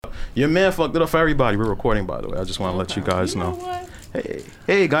Your man fucked it up for everybody. We're recording, by the way. I just want to let you guys know.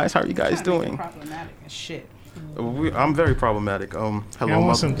 Hey guys, how are you guys doing? Problematic as shit. I'm very problematic. Hello, I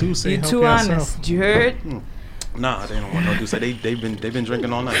want some Douce. You too honest. You heard? Nah, they don't want no Douce. They've been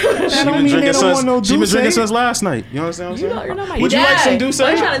drinking all night. She been drinking since last night. You know what I'm saying? You're not my Would dad. you like some Douce? What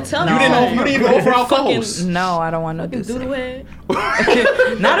are you trying to tell me? You didn't even offer our co-host. No, I don't want no Douce. Doodle head.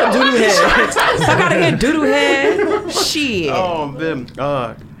 Not a doodle head. I gotta hear doodle head. Shit. Oh man.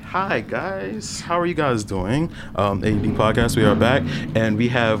 Hi guys, how are you guys doing? AD Podcast, we are back, and we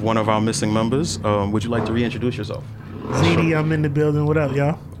have one of our missing members. Would you like to reintroduce yourself? Zeeti, I'm in the building. What up,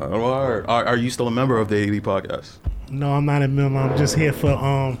 y'all? Are you still a member of the AD Podcast? No, I'm not a member. I'm just here for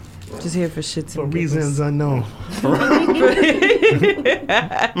shits for reasons unknown.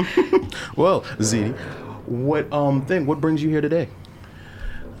 Well, Zeeti, what brings you here today?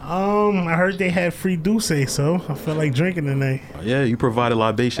 I heard they had free Douce, so I felt like drinking tonight. Yeah, you provided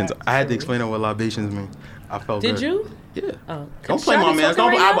libations. I had to explain what libations mean. I felt good. Did you? Yeah. Oh. Don't play my man.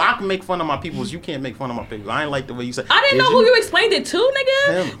 I can make fun of my peoples. You can't make fun of my peoples. I ain't like the way you said. I didn't know who you explained it to,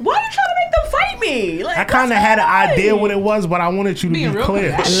 nigga. Him. Why you trying to make them fight me? Like, I kind of had an idea what it was, but I wanted you to be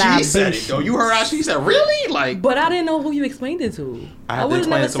clear. She said it though. You heard how she said, really? Like. But I didn't know who you explained it to. I would have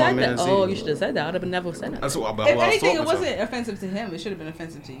never said that. Oh, you should have said that. I would have never said that. That's what If anything, it wasn't offensive to him. It should have been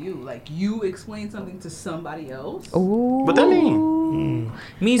offensive to you. Like, you explained something to somebody else. Ooh. What that mean?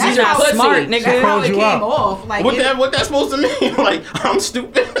 Means you're not smart, nigga. That's how it came off. Like, what that supposed to mean? Like, I'm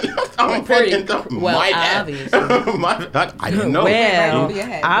stupid. I'm fucking dumb. Well, my bad. obviously. I didn't know. Well,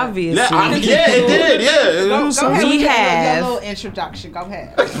 obviously. Yeah, it did. Yeah. Go ahead We with have your little introduction. Go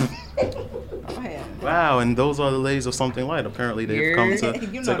ahead. Go ahead. Wow, and those are the ladies of Something Light. Apparently, they've come to You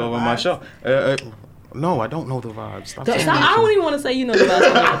know take the over my vibes. show. No, I don't know the vibes. Stop saying I that. don't even want to say you know the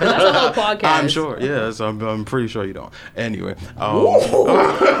vibes. That's a whole podcast. I'm sure. Yes, I'm pretty sure you don't. Anyway, I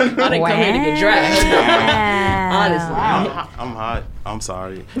didn't come here to get dressed. Honestly, I'm hot. I'm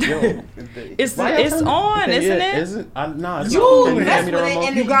sorry. Yo, It's on, isn't it? Is it? Nah, it's You on. messed with it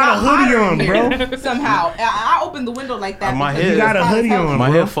and You it got a hoodie on, bro. Somehow. I opened the window like that. My because hair- You got a hoodie on, My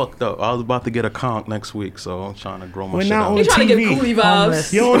bro. hair fucked up. I was about to get a conch next week, so I'm trying to grow my We're shit not out. on you trying to get TV. coolie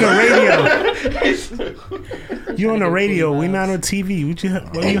vibes. You're on the radio. You're on the radio. We're not on TV. What you I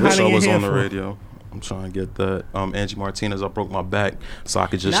hiding wish I your was hair on the for? radio. I'm trying to get that. Angie Martinez, I broke my back, so I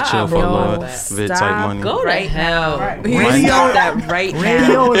could just Nah, chill for a bro. little vid type money. Go right hell. Right. You Radio- stop that right now.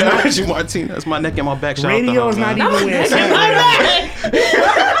 Radio is Yeah, not. Angie Martinez, my neck and my back. Shout out to Radio her, is not man. even where it's at.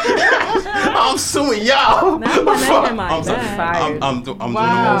 I'm suing y'all. Not my neck and my I'm sorry. back. I'm doing the most.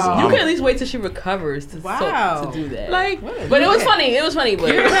 Wow. You can at least wait till she recovers to Wow. to do that. Like, But it was funny. It was funny.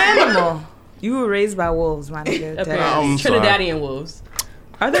 But you're an animal. You were raised by wolves, my nigga. apparently, I'm sorry. Trinidadian wolves.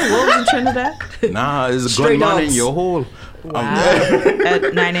 Are there wolves in Trinidad? Nah, it's a Stray gunman in dogs. your hole.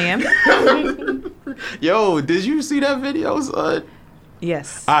 At 9 a.m.? Yo, did you see that video, son?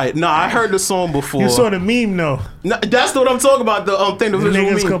 Yes. Alright, nah, I heard the song before. You saw the meme though. Nah, that's what I'm talking about. The thing, the The visual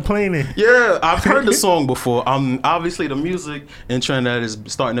niggas meme. complaining. Yeah, I've heard the song before. Obviously the music in Trinidad is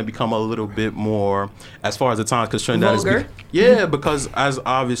starting to become a little bit more, as far as the times, because Trinidad Vulgar? is because as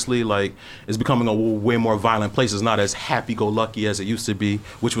obviously like it's becoming a way more violent place. It's not as happy-go-lucky as it used to be,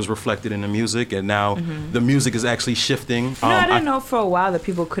 which was reflected in the music, and now the music is actually shifting. I didn't know for a while that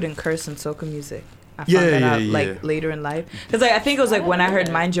people couldn't curse in soca music. I found Yeah, that yeah, out yeah. like later in life. Because like, I think it was like when I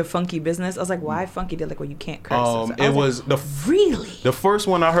heard Mind Your Funky Business, I was like, why funky? They're like, well, you can't curse. I It was was like, really? the first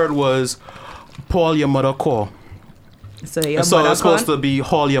one I heard was Paul your mother call. So your So mother it's supposed con? to be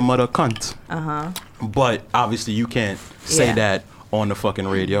haul your mother cunt. Uh-huh. But obviously you can't say Yeah. that on the fucking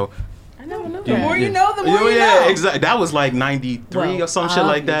radio. I never know. The more you know, the more you Yeah, know. exactly. That was like 93 Well, or some shit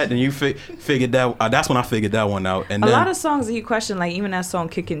like that. And you figured that. That's when I figured that one out. And A then lot of songs that you question, like even that song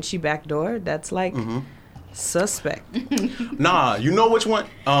Kicking She Back Door, that's like suspect. nah, you know which one?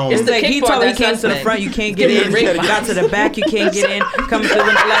 It's the like kick he part told me he that's came to the suspect. front, you can't get Give in. me a rape Got to the back, you can't get in. Coming through the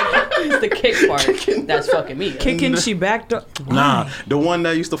like It's the kick part that's fucking me. Kicking She Back Door. Nah, the one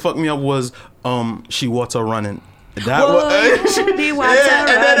that used to fuck me up was She Water Running. That Whoa, was be water yeah, and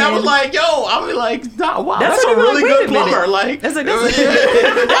then I running. was like, yo, I mean like, nah, wow, That's that's, a what I'm really like, good wait a minute. plumber. Like That's like,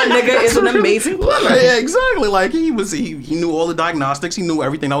 that nigga is an amazing plumber. Yeah, exactly. Like he knew all the diagnostics. He knew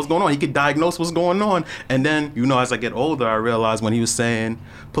everything that was going on. He could diagnose what's going on. And then, as I get older, I realized when he was saying,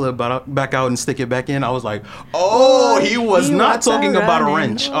 pull it back out and stick it back in, I was like, he was not talking about a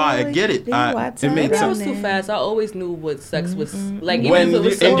wrench. I get it. It made Maybe I was sense. too fast. I always knew what sex was like. When Even if it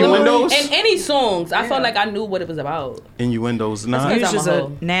was innuendos? in any songs, I felt like I knew what it was about. Innuendos, nah. That's He was I'm just a a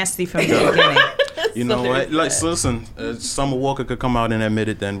hoe. nasty from the beginning. You know what? Like, listen, Summer Walker could come out and admit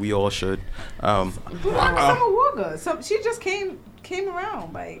it, then we all should. Summer Walker. She just came came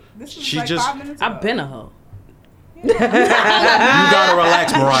around. Like this was She like just- 5 minutes ago. I've been a hoe. You gotta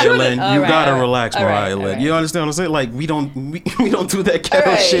relax, Mariah Lynn. All You right, gotta all right. relax, All right, Mariah all Lynn. right. You understand what I'm saying? Like we don't do that ghetto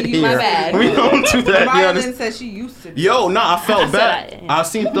All right, shit you my here. bad. We don't do that. You Marilyn understand? said she used to. Yo, nah, I felt I bad. said I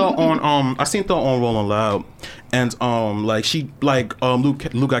seen her on Rolling Loud, and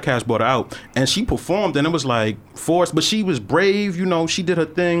Luke Cash brought her out, and she performed, and it was like forced, but she was brave. You know, she did her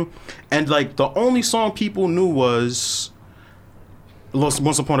thing, and like the only song people knew was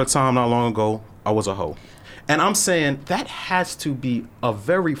Once Upon a Time, not long ago, I Was a Hoe. And I'm saying that has to be a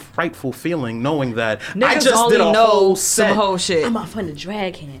very frightful feeling, knowing that I Niggas just only did a know whole some set. whole shit. I'm off on the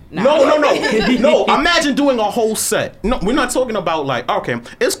drag him. Nah. No. Imagine doing a whole set. No, we're not talking about like, okay,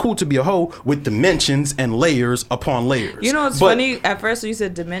 it's cool to be a hoe with dimensions and layers upon layers. You know, it's But- funny. At first, when you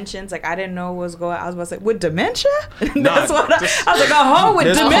said dimensions, like I didn't know what was going. I was about to say with dementia. Nah, That's what I was like. A hoe with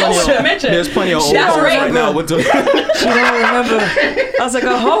There's dementia. There's plenty of old That's hoes right rape. now with She don't remember. I was like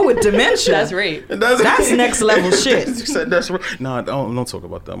a hoe with dementia. That's rape. That's next level shit. You said that's right. No, don't talk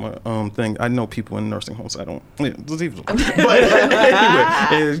about that. My thing. I know people in nursing homes. I don't. Yeah, just leave it alone. But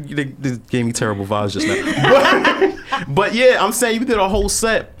anyway, they gave me terrible vibes just now. But yeah, I'm saying you did a whole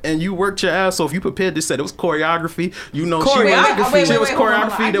set and you worked your ass off. You prepared this set. It was choreography. You know, Choreography. She was hold on.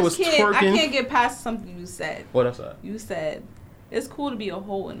 choreography. There was I twerking. can't get past something you said. What else? That? You said it's cool to be a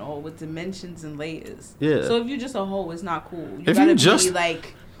hoe and all with dimensions and layers. Yeah. So if you're just a hoe, it's not cool. You If gotta you just- be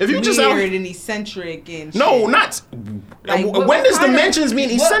like if you weird just out- and eccentric and No, shit. not. Like, when does kind of- dimensions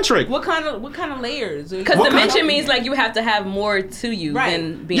mean eccentric? What kind of layers? Because What dimension kind- means like you have to have more to you Right.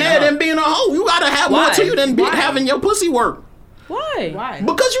 than being Yeah, a hoe. than being a hoe. You gotta have more Why? to you than Why? having your pussy work. Why? Why?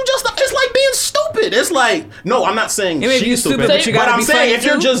 Because you just, it's like being stupid. It's like, no, I'm not saying It may be she's stupid, stupid, but you but gotta I'm be saying funny if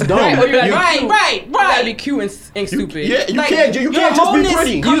you're too. just dumb, Right, or you gotta you, be Right, cute. right, You gotta be right. cute and stupid. yeah, you Like, can't your just be wholeness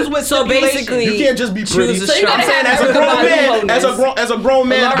pretty. comes with So stipulation. basically, You can't just be pretty. choose a So you gotta I'm saying have as a grown Badu man, wholeness. as a grown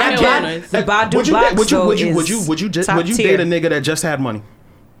man, Laura I Hill can't. wholeness. The Badu Would you Blacks, would though, you is top date tier. a nigga that just had money?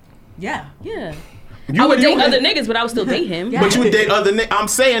 Yeah. Yeah. You I would date you other niggas, but I would still date him. But you would date other niggas. I'm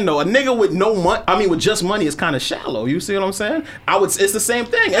saying though, a nigga with no money, I mean with just money is kind of shallow. You see what I'm saying? It's the same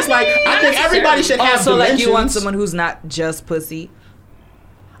thing. It's like I think everybody should have Also, like you want dimensions. someone who's not just pussy.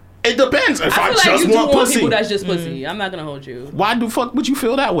 It depends. If I I, feel like just you do want want pussy, people that's just pussy. I'm not gonna hold you. why the fuck would you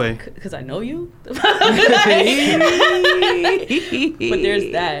feel that way? Because I know you. But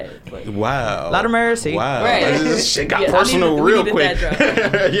there's that. But Wow. Lot of mercy. Wow. Right. This shit got Yeah, personal we real needed quick.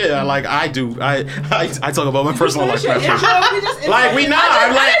 that Yeah, like I do. I talk about my personal life. Finish your intro. We just- Like we not. I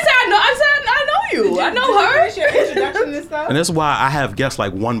I'm like, didn't say I know. I said I know you. I know her. Finish your introduction and stuff. and that's why I have guests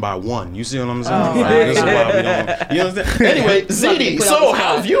like one by one. You see what I'm saying? Oh, Like, this is why we don't. You understand? Anyway, Ziti. put So on the how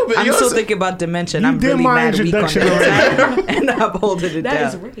spot. have you been? I'm You still understand? thinking about dimension. You I'm did really my mad weak on introduction that. And I'm holding it That down.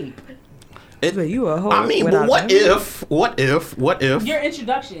 is rape. But you a hoe. I mean, but without what them. if? Your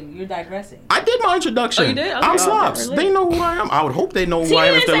introduction. You're digressing. I did my introduction. Oh, you did? Okay. I'm Oh, Slops. really? They know who I am. I would hope they know who Tina I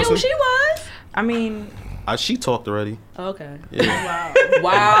am if didn't they say who listen. she was. I mean, She talked already. Okay. Yeah. Wow.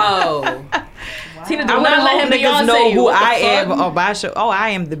 Wow. Tina, I do would not hope let him niggas Beyonce know you. who What the I am. fuck? Oh, I show. Oh, I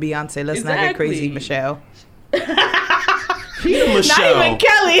am the Beyonce. Let's not get crazy, Exactly. Michelle. Peter Michelle. Not even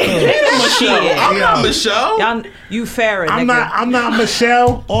Kelly. Peter Michelle. I'm not Yeah. Michelle. Y'all, you Farrah, I'm nigga. not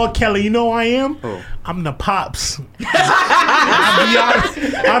Michelle or Kelly. You know who I am? Who? I'm the pops. I'm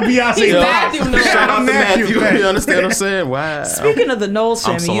Beyonce. He's pops. Matthew now. Shout out to I'm Matthew. Matthew. You understand what I'm saying? Wow. Speaking of the Knowles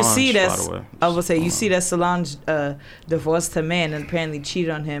I'm family, you Solange, see by that. the way. I would say you see that Solange divorced her man and apparently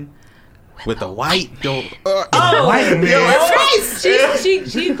cheated on him. With the white dope. White man.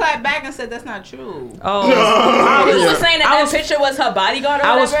 She clapped back and said that's not true. Oh, You Yeah. were saying that I that was- picture was her bodyguard or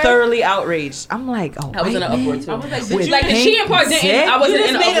I was whatever? thoroughly outraged. I'm like, oh, I was in white an man? uproar too. I was like, With did Like the pink cheating part didn't. zit? I wasn't you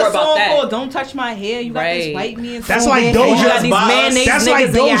in just an made uproar a about song that. called "Don't Touch My Hair." You got this Right. white man. That's song. like You got Doja. these Boss. mayonnaise That's niggas like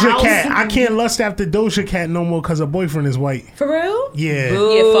in your Doja house. Cat. I can't lust after Doja Cat no more because her boyfriend is white. For real? Yeah. Yeah, fuck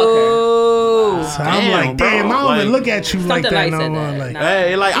her. Ooh. So I'm Damn, like, bro. damn, I don't Like, even look at you like something that like no said more. that. Like, Nah.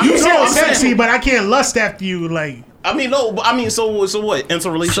 Hey, like you I'm so saying- sexy, but I can't lust after you. Like, I mean, no, but I mean, so what? So you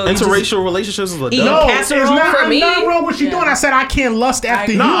Interracial relationships is a Eat dub. no, casserole it's not. for I'm me? not wrong what you Yeah. doing. I said I can't lust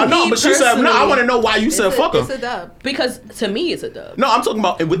after you. No, Me but you said no. I personally- want to know why you said fuck It's her. a dub. Because to me, it's a dub. No, I'm talking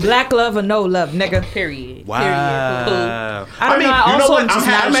about with Black love or no love, nigga. Period. Wow. Period. I don't mean, know, I you know also what? am just I'm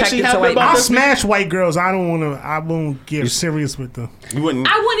not actually attracted to happy white about I this. smash white girls. I won't get serious with them. You wouldn't.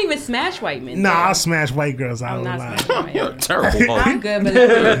 I wouldn't even smash white men. Nah, though. I'll smash white girls. I I'm don't not lie. smashing white You're men. terrible. I'm good,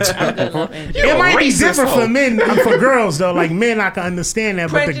 but I'm good looking. It might be racist different hoe. for men. For for girls though. Like men, I can understand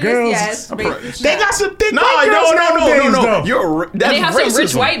that, but the girls, yes, they got some thick No, white girls nowadays though. That's They have racism. some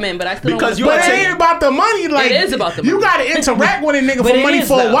rich white men, but I still Because don't you But are it ain't about the money. Like It is about the You money. gotta interact with a nigga But for it money is,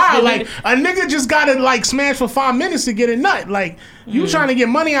 for a though. while. Like a nigga just gotta like smash for 5 minutes to get a nut. Like you trying to get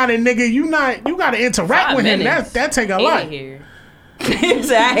money out of a nigga, you gotta interact 5 with him. minutes. That take a hate lot. it here. He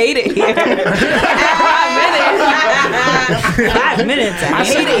said, I hate it here. 5 minutes. I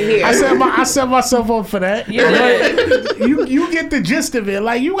hate it here. I set myself up for that. You get the gist of it.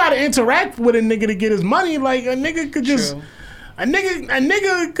 Like you gotta interact with a nigga to get his money. Like a nigga could just a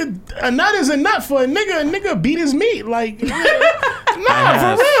nigga could a nut is a nut for a nigga beat his meat. Like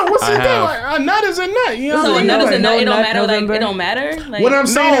nah, for real. What's the deal? A nut is a nut. You know So what a I nut mean? is a nut. It don't nut matter. Like November. it don't matter. Like, What I'm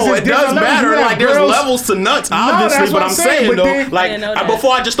saying No, is it does matter. Like there's levels to nuts, obviously. that's But what I'm I'm saying, saying but though, then- like I didn't know that.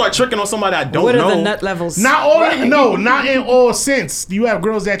 before I just start tricking on somebody I don't What know. are the nut levels? Not all, no, not in all sense. You have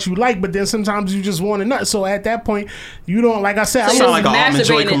girls that you like, but then sometimes you just want a nut. So at that point, you don't. Like I said, So I you sound was like an Almond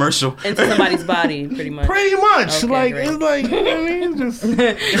Joy masturbating commercial. into somebody's body, pretty much. pretty much Okay, like great. it's like you know what I mean, just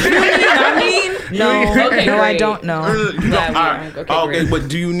I mean, no, Okay, no, I great. don't know. Yeah, okay, great. But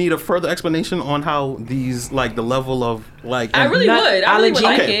do you need a further explanation on how these, like, the level of, like... I really Nut would. I really would allergy.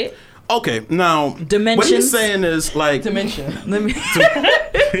 like Okay. it. Okay, now... What Dimensions? he's saying is, like... Dementia. Let me.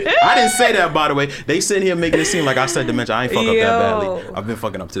 I didn't say that, by the way. They sitting here making it seem like I said dementia. I ain't fuck up that Yo. badly. I've been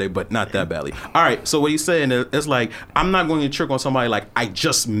fucking up today, but not that badly. All right, so what he's saying is, it's like, I'm not going to trick on somebody like I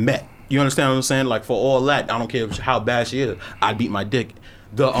just met. You understand what I'm saying? Like, for all that, I don't care how bad she is. I'd beat my dick.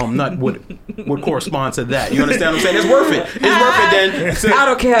 The nut would correspond to that. You understand what I'm saying? It's worth it. It's worth it then. I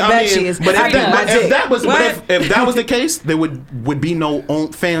don't care how bad she is. But I if beat my dick. if that was the case, there would be no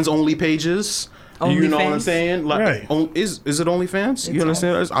fans only pages. You know what I'm OnlyFans? saying? Like, Right. Is it OnlyFans? You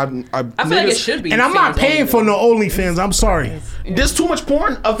understand? I feel like it should be. and I'm not fans paying only, for though. no OnlyFans. I'm sorry. There's too much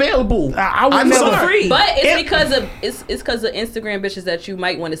porn available. I would I'm never. sorry. Free. But it's It- because of it's because of Instagram bitches that you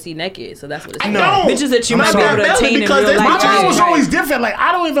might want to see naked. So that's what it's. I No. know. Bitches that you I'm might be sorry. able to attain in Because real there's My life. mom was Right. always different. Like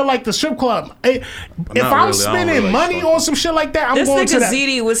I don't even like the strip club. If I'm really. I don't spending really like money strip on some shit like that, I'm This going to nigga that.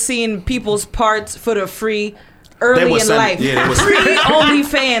 Zeeti was seeing people's parts for the free They early was in sending- life. yeah, they was- Free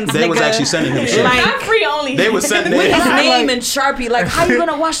OnlyFans, They nigga. was actually sending him shit. Like, Not free only. They was sending. with his They, name in Sharpie, like, how you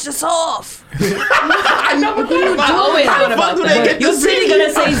gonna wash this off? I never thought about I always how thought the about fuck do that. they get Your this city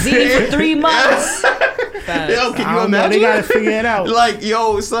video? gonna say Zeeti for 3 months. Yo, can I you don't know. imagine? They gotta figure it out. Like,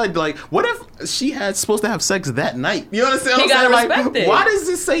 yo, son, like, what if she had supposed to have sex that night? You understand He what I'm saying? gotta Like, respect it. why does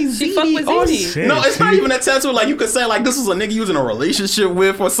it say She ZD fuck with on- ZD. Shit, No, it's not see? even a tattoo. Like, you could say, like, this was a nigga you was in a relationship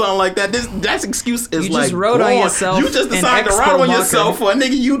with or something like that. That's excuse is You like just wrote on gone. yourself You just in decided to expo write on marker. yourself for a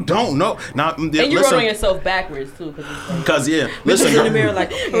nigga you don't know. Now, And you wrote on yourself backwards too, Because yeah, Bitches in the listen. mirror,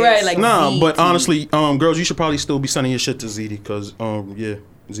 like, right? Like Nah, but ZT. honestly, girls, you should probably still be sending your shit to ZD because, yeah,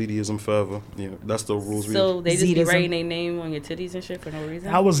 ZDism forever. Yeah, that's the rules. So they just be Zetism. writing their name on your titties and shit for no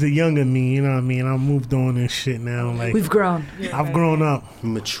reason. I was the younger me, you know what I mean? I moved on and shit now. Like we've grown. I've grown up.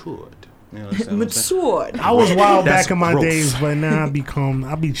 matured. You know what I'm saying? Matured. I was wild That's back in my gross. days, but now I be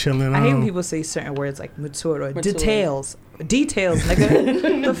chilling. I hate when don't- people say certain words like matured or Matured. details. Details,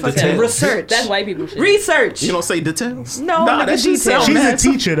 nigga. The fuck? Details. Research. That's white people shit. Research. You don't say details. No, nah, nigga, that shit details. sound She's a mad.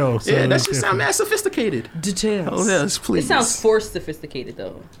 teacher though. So Yeah, that it's shit different. sound mad sophisticated. Details. Oh yes, please. It sounds forced sophisticated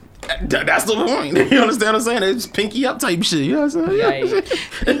though. That's the point. You understand what I'm saying? It's pinky up type shit. You know what I'm saying?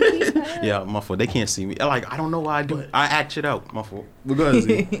 Right. Yeah, my fault. They can't see me. Like, I don't know why I do. I act shit out. My fault. But go ahead,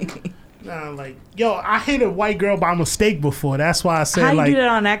 Z. Nah, like yo, I hit a white girl by mistake before. That's why I said How you like do that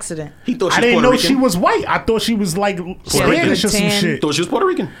on accident? He thought she I was didn't Puerto know Rican. she was white. I thought she was like Spanish or some Tan. shit. Thought she was Puerto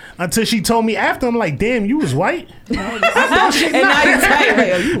Rican. Until she told me after, I'm like, damn, you was white. And now you're tight. Like,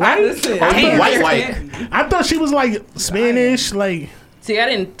 yo, you white? Oh, you white. I thought she was like Spanish, like See, I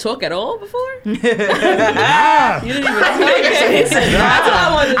didn't talk at all before. You ah. didn't even talk. Okay. That's what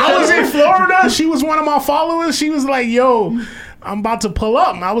I wanted to know. I was in Florida. She was one of my followers. She was like, yo, I'm about to pull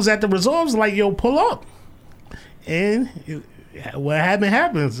up. And I was at the resort. I was like, yo, pull up. And what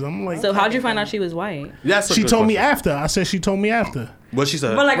happens. I'm like, So how'd you find out she was white? That's a she good told me question. after. I said she told me after. What she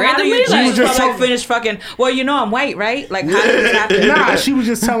said? But like, how do you Randomly, choose like- to like finish fucking? Well, you know I'm white, right? Like, how did this happen? Nah, she was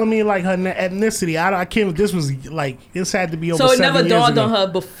just telling me like her ethnicity. I can't. This was like this had to be over. So it 7 never years dawned ago. on her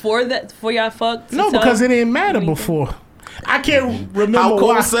before that, before y'all fucked? No, because it didn't matter anything? before. I can't remember How Cole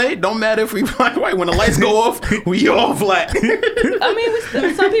why. say, don't matter if we black or white. When the lights go off, we all black. I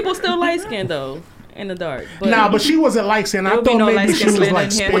mean, some people still light skinned though in the dark. But Nah, but she wasn't light skinned. I There'll be thought no maybe she light-skinned was men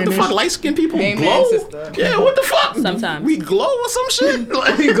like in here. Spanish. What the fuck, light skinned people Gay man glow? sister. Yeah, what the fuck? Sometimes. we glow or some shit.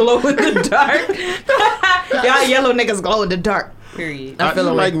 Like, glow in the dark. Y'all yellow niggas glow in the dark. Period. I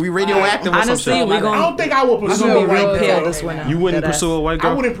feel like we radioactive or some Honestly, shit. we gonna. I don't think I would pursue gonna a be white real pale girl. this winter. You wouldn't Deadass. pursue a white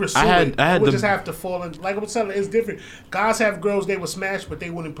girl? I wouldn't pursue it. I would the, just have to fall in. Like I was telling you, it's different. Guys have girls they would smash, but they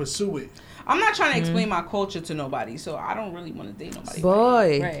wouldn't pursue it. I'm not trying to explain my culture to nobody, so I don't really want to date nobody.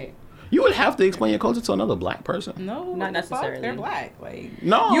 Boy. Right. You would have to explain your culture to another black person. No, Not what the fuck? necessarily. They're black. Like,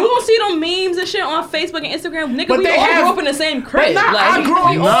 No. You don't see them memes and shit on Facebook and Instagram. Nigga, But we they all have- grew up in the same crib. But nah, like, I grew up-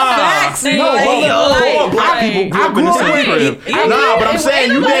 we all Nah. facts. No, like, hold on. All black people grew up in the same crib. I Nah, but I'm did.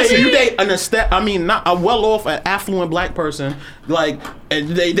 saying you Ain't date not a well-off, an affluent black person, like, and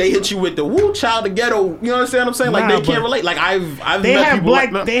they hit you with the woo child, the ghetto. You understand what I'm saying? Like Nah, they can't but relate. Like I've They met have people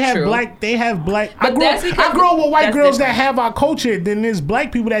black. like, They have True. black. They have black. But that's I because grew up with white that's girls that different. have our culture. Then there's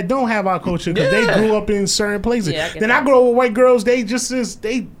black people that don't have our culture because Yeah. they grew up in certain places. Yeah, I get Then that. I grew up with white girls. They just is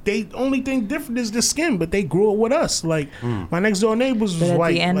they only thing different is the skin, but they grew up with us. Like my next door neighbors was But at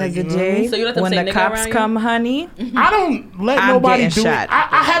white. the end like, of the you know what I mean? day, So you let them when say the nigga cops around you? come, honey, I don't let I'm nobody getting do shot. it.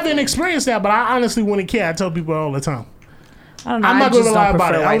 I haven't experienced that, but I honestly wouldn't care. I tell people all the time. I don't know. I'm I not just gonna lie don't about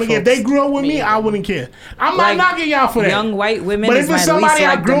it. prefer I white wouldn't care. If folks. they grew up with me, I wouldn't care. I'm Like, not knocking y'all for that. Young white women but is if my it's least somebody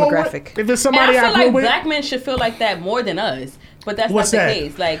I like grew up demographic. with, if it's And somebody I I feel grew like with, black men should feel like that more than us. But that's What's not that? the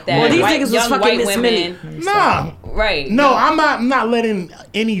case. Like that. Well, these white, niggas was young fucking white Miss women. nah. Right. No, I'm not letting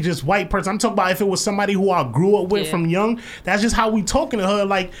any just white person. I'm talking about if it was somebody who I grew up with Yeah. from young. That's just how we talking to her.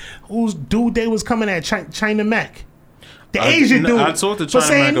 Like who's dude they was coming at China Mac. The Asian dude. I talked to But China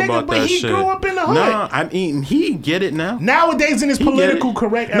saying Mac nigga, about but that he shit. grew up in the hood. Nah, I mean he get it now. Nowadays in this He get political it.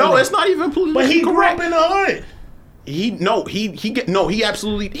 correct era. No, it's not even politically But he grew correct. up in the hood. He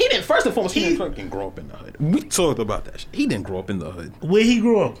absolutely he didn't. First and foremost, he didn't fucking grow up in the hood. We talked about that shit. He didn't grow up in the hood. Where he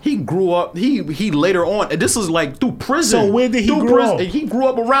grew up. He grew up. He later on. And this is like through prison. So where did he Through grow prison. up? He grew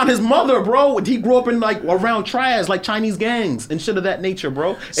up around his mother, bro. He grew up in like around triads, like Chinese gangs and shit of that nature,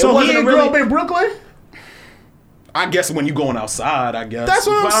 bro. So he didn't grow up in Brooklyn? I guess when you going outside, I guess. That's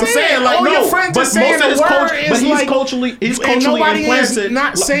what But I'm saying. Like All no, your friends but are saying most of the his word culture, is but he's like- culturally And implanted. nobody is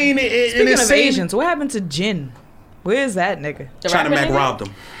not saying it. And Speaking it's of saying, Asians, what happened to Jin? Where's that nigga? The China rapper Mac nigga? robbed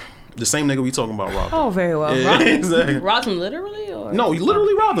him. The same nigga we talking about robbed him. Oh, very well. Yeah, exactly. Robbed him literally? Or? No, he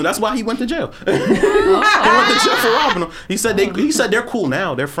literally robbed him. That's why he went to jail. He went to jail for robbing him. He said they're cool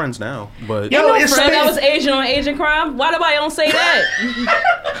now. They're friends now. But yo, it's Fred, that was spit- Asian on Asian crime? Why nobody don't say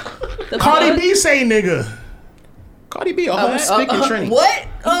that? The Cardi fuck? B say nigga. Cardi B, a whole speaking Trini. What?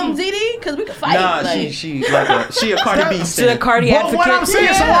 Ziti? Because we can fight. Nah, like, she a Cardi B To the stan. Cardi But what I'm advocate.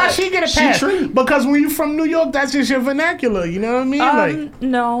 saying, so why she get a She pass? treat. Because when you from New York, that's just your vernacular. You know what I mean?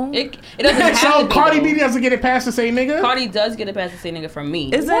 No. It doesn't have So to be, Cardi though. B doesn't get a pass to say nigga? Cardi does get a pass to say nigga from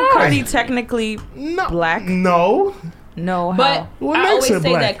me. Isn't Why? Cardi technically No. black? No. No, But how? What I makes always her say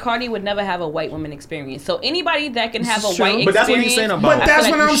black? that Cardi would never have a white woman experience. So anybody that can have a is white true. experience, But that's what he's saying about- But I feel that's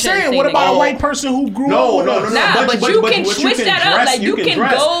like what you I'm shouldn't saying. say What about nigga. a white person who grew No, up with us? Nah, but you can what switch that up. Like, you can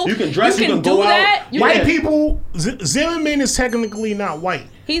dress. go- You can dress. you can go do out. that. You White Yeah. people, Zimmerman is technically not white.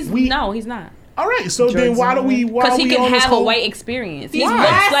 He's We- he's not. All right, so then why do we? Why Because are he we can on this have a whole? white experience. He He's looks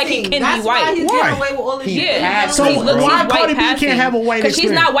passing. like he can That's be why white. he's Why? getting away with all this He shit. passed. So he looks why he's Cardi white B can't passing. have a white Because she's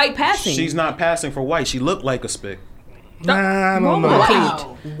experience? not white passing. She's not passing for white. She looked like a spick. Nah, I don't know.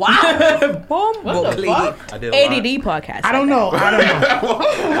 Wow. What the fuck? I did a lot. ADD podcast. I don't know. I don't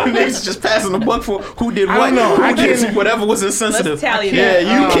know. Niggas just passing the buck for who did I what. don't know. Who I did can't- whatever was insensitive. Let's tally Yeah,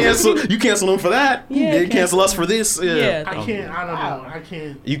 that. you cancel them for that. Yeah, They cancel us for this. Yeah. Yeah. I can't. I don't know. I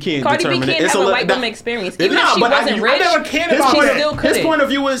can't. You can't Cardi B determine can't it. It's have a li- white that- woman experience. It- Even nah, if she but wasn't I rich, never cared his about point, that. still his couldn't. point of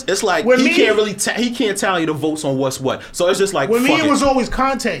view is it's like With he me- can't really he can't tally the votes on what's what. So it's just like With me, fuck it was always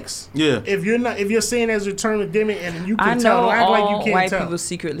context. Yeah. If you're saying as a term of dimmy and you I can tell, know don't act like all you can't white tell. people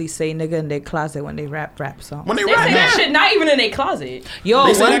secretly say nigga in their closet when they rap songs. when they They rap say that now. shit not even in their closet. Yo,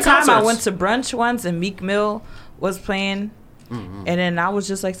 They say one that time I concerts. went to brunch once and Meek Mill was playing. And then I was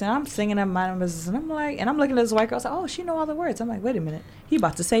just like saying, I'm singing at my business, and I'm like, and I'm looking at this white girl. I was like, oh, she know all the words. I'm like, wait a minute, he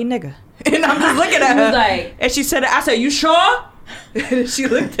about to say nigga, and I'm just looking at He was her. like- And she said, I said, you sure? And she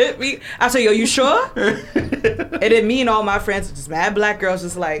looked at me. I said, yo, you sure? And then me and all my friends, just mad black girls,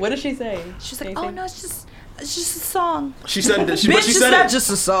 just like, What did she say? she's like, Can you oh say? no, it's just a song. She said that. Bitch, But she it's said not it. just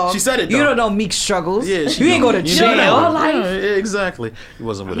a song. She said it, You though. don't know Meek's struggles. Yeah, she you ain't don't. go to You jail. know. Like, Yeah, exactly. He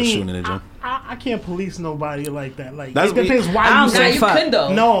wasn't with a shooting in the gym. I can't police nobody like that. Like That's it depends I why don't you give say. a you fuck. couldn't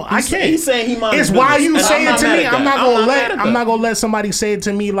though. No, I can't. He's saying he minded It's his why business, you and say I'm it not to mad me. at I'm that. not gonna mad let. at I'm that. not gonna let somebody say it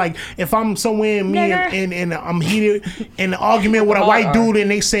to me. Like if I'm somewhere and me and I'm heated in an argument with a white dude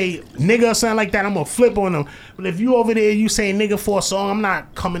and they say nigga or something like that, I'm gonna flip on them. But if you over there, you say nigga for a song, I'm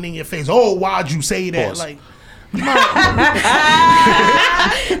not coming in your face. Oh, why'd you say that? Pause. Like,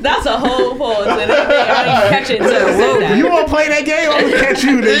 That's a whole pause. And I didn't catch it until I said that. You want to play that game? I'm going to catch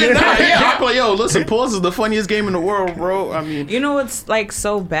you, nigga. I play, listen, pause is the funniest game in the world, bro. I mean. You know what's like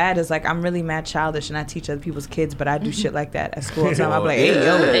so bad is like I'm really mad childish and I teach other people's kids, but I do shit like that at school all the time. I'm like, hey,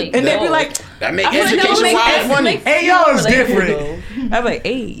 yo. And they be like, that make education wild funny. Hey, yo, is different. I'm like,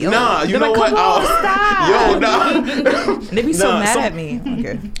 hey, yo. Nah, you know like, what? Stop. Yo, nah. They be so mad at me.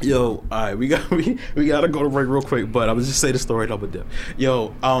 Okay. Yo, all right, we gotta go to break real quick, but I was just say the story double dip.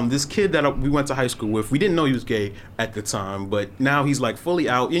 Yo, this kid that we went to high school with, we didn't know he was gay at the time, but now he's like fully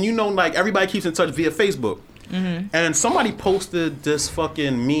out, and you know, like everybody keeps in touch via Facebook. Mm-hmm. And somebody posted this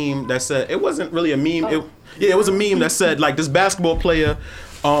fucking meme that said it wasn't really a meme. It was a meme that said like this basketball player.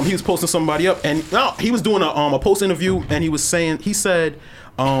 He was posting somebody up, and he was doing a post interview, and he said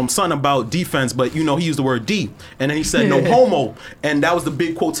something about defense, but you know he used the word D, and then he said no homo, and that was the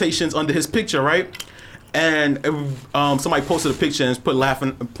big quotations under his picture, right? And somebody posted a picture and put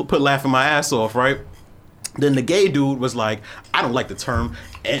laughing my ass off, right? Then the gay dude was like, I don't like the term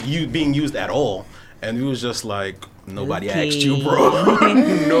and you being used at all, and he was just like, nobody asked you, bro.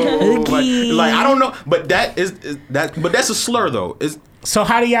 No, like I don't know, but that's a slur though. So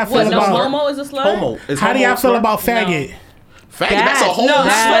how do y'all feel about homo is a slur? Homo. How do y'all feel about faggot? No. Faggot, that's a whole slur.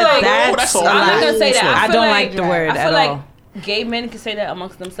 That's a whole. I'm not gonna say that. I don't like the word at all. Gay men can say that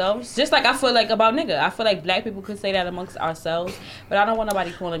amongst themselves, just like I feel like about nigga. I feel like black people could say that amongst ourselves, but I don't want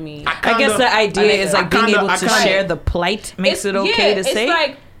nobody calling me. I guess the idea is like being able to share the plight makes it okay to say. It's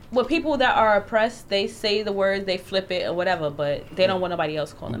like with people that are oppressed, they say the words, they flip it or whatever, but they don't want nobody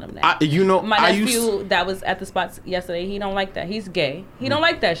else calling them that. My nephew that was at the spots yesterday, he don't like that. He's gay. He don't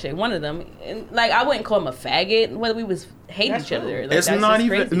like that shit. One of them, and like I wouldn't call him a faggot. Whether we was hating each other, like, it's not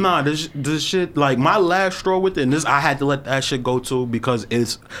even crazy. This shit. Like my last straw with it, and I had to let that shit go too because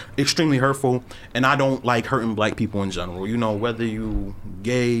it's extremely hurtful, and I don't like hurting black people in general. You know, whether you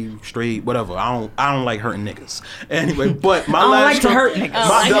gay, straight, whatever. I don't like hurting niggas. Anyway, but my last like to hurt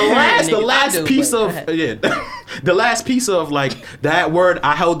niggas. The last piece of the last piece of like that word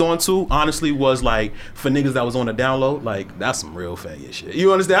I held on to honestly was like for niggas that was on the down low, like that's some real faggot shit.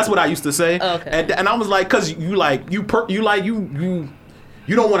 You understand? That's what I used to say. Okay. And I was like, cause you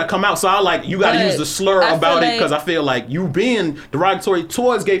don't want to come out, so I like you got to use the slur about it because I feel like you being derogatory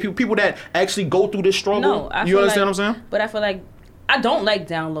towards gay people that actually go through this struggle. No, you understand what I'm saying? But I feel like I don't like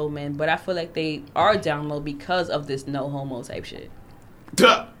down low men, but I feel like they are down low because of this no homo type shit.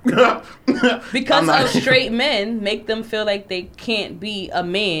 Because of straight men make them feel like they can't be a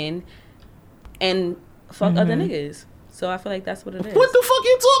man and fuck other niggas. So I feel like that's what it is. What the fuck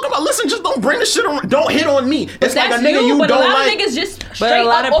you talking about? Listen, just don't bring the shit on. Don't hit on me. It's like a nigga you but don't a lot like. of niggas just straight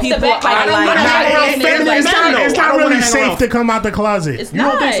up off the back. Like, It's not really safe to come out the closet. It's You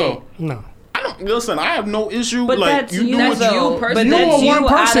not. don't think so? No. Listen, I have no issue. But like that's you do you, what though. you. But You that's are one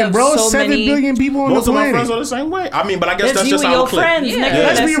person, out bro. of so 7 many billion people on Most the of my planet. friends are the same way. I mean, but I guess that's you just and how your it click. friends, Yeah. nigga.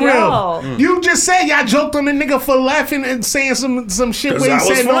 Let's That's be real. y'all. You just said y'all joked on the nigga for laughing and saying some shit where he that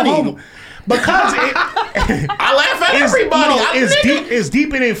was said no funny. homo. Because I laugh at everybody. It's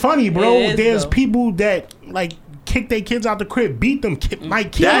deeper than funny, bro. It is, There's though. people that like kick their kids out the crib, beat them,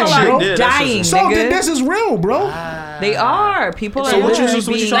 might kill That them, shit bro. did. Dying, So nigga. this is real, bro. They are. People So are what you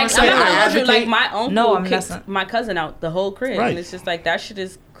literally trying to say? Like, I I'm advocate? like my uncle No, I'm kicked not. my cousin out the whole crib, Right. and it's just like that shit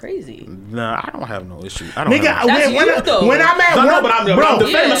is crazy. Nah, I don't have no issue. I don't Nigga, have no That's you, though. when I'm at No, work, but I'm bro,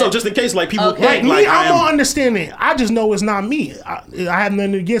 defending Yeah. myself just in case, like people Okay. like me, like I'm I more am. understanding. I just know it's not me. I have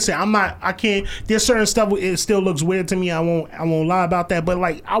nothing against it. I can't. There's certain stuff. It still looks weird to me. I won't lie about that. But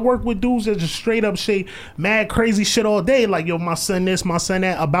like, I work with dudes that just straight up say mad crazy shit all day. Like, yo, my son this, my son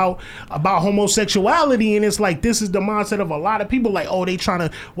that about homosexuality, and it's like this is the mindset of a lot of people. Like, oh, they trying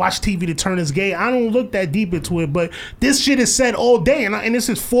to watch TV to turn us gay. I don't look that deep into it, but this shit is said all day, and this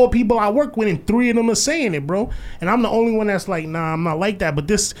is 4 people I work with, and 3 of them are saying it, bro. And I'm the only one that's like, nah, I'm not like that. But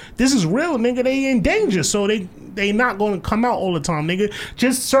this is real, nigga. They in danger, so they not going to come out all the time, nigga.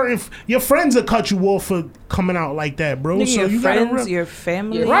 Just certain your friends will cut you off for coming out like that, bro. Nigga, So your you friends, gotta your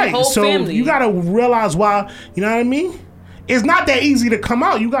family. Your right. whole So family. you gotta realize why. You know what I mean? It's not that easy to come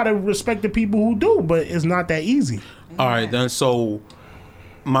out. You gotta respect the people who do, but it's not that easy. All right, then. So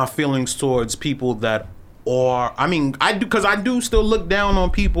my feelings towards people that are, I mean, I do, because I do still look down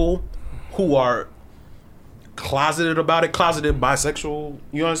on people who are closeted about it, closeted bisexual.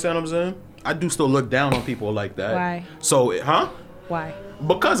 You understand what I'm saying? I do still look down on people like that. Why? So, Why?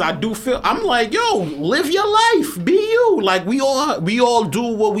 Because I do feel, I'm like, yo, live your life, be you. Like we all do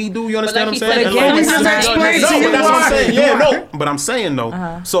what we do. You understand like what I'm saying? he said, And again, like, we just explained no, to you but that's what why. I'm saying. Yeah, no, but I'm saying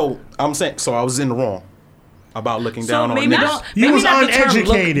though. So I was in the wrong about looking down So on maybe niggas. don't. You maybe was not the term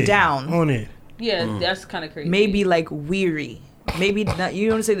uneducated look down. on it. Yeah, that's kind of crazy. Maybe like weary. Maybe not, you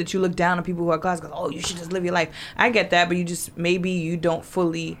don't say that you look down on people who are class because, oh, you should just live your life. I get that, but maybe you don't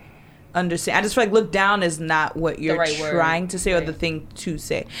fully understand. I just feel like look down is not what you're trying to say or the thing to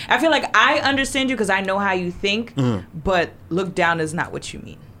say. I feel like I understand you because I know how you think, but look down is not what you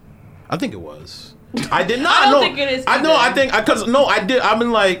mean. I think it was. I did not. I don't think it is. I know. I think because I did. I've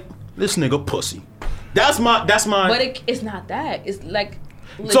been like this nigga pussy. That's my. But it's not that. It's like.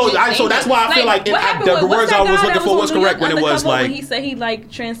 So that's why I feel like the words I was looking for was correct when it was like when he said he liked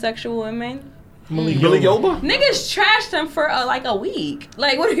transsexual women. Billy Yoba? Niggas trashed him for like a week.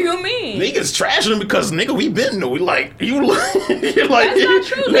 Like, what do you mean? Niggas trashed him because nigga we been we like you like that's not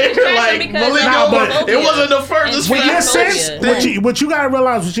true. Niggas like Billy Yoba. It wasn't the first. With your sense, what you gotta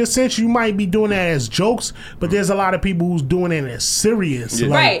realize with your sense, you might be doing that as jokes, but there's a lot of people who's doing it as serious. Yeah.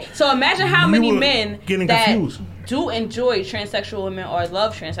 Like, right. So imagine how many men that confused. Do enjoy transsexual women or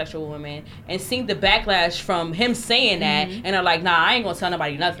love transsexual women and see the backlash from him saying that and are like, nah, I ain't gonna tell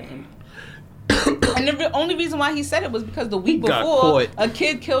nobody nothing. And the only reason why he said it was because the week before a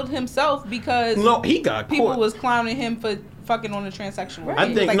kid killed himself because people was clowning him for fucking on a transsexual. Right.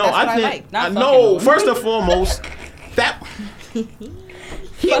 I think like, first and foremost that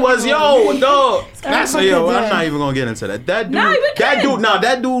he was dog. That's I'm not even gonna get into that. That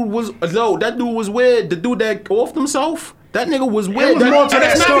dude was weird. The dude that offed himself. That nigga was weird. It was more to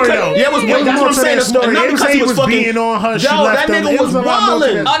that story, though. Yeah, it was weird. That's what I'm saying. Not because he was fucking being on her. That nigga was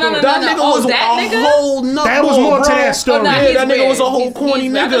wildin'. That nigga was a whole nutball. That was more to that story. That nigga was a whole corny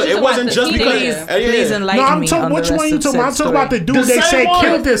nigga. It wasn't just because. Please enlighten me. Which one you talking about? I'm talking about the dude they say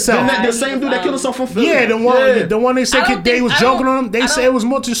killed himself. The same dude that killed himself from Philly. Yeah, the one they said they was joking on him. They say it was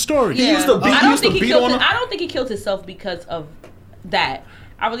more to the story. He used to beat on him. I don't think he killed himself because of that.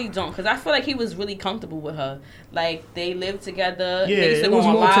 I really don't, because I feel like he was really comfortable with her. Like, they lived together. Yeah, they used to it go was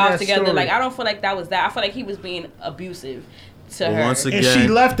on more to live that together. story. Like, I don't feel like that was that. I feel like he was being abusive to her. Once again, and she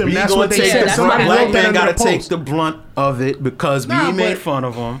left him. That's what they said. Black man got to take the blunt of it because we made fun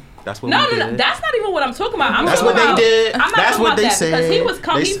of him. That's what we did. No, that's not even what I'm talking about. That's what they did. I'm not that's talking what about they that said.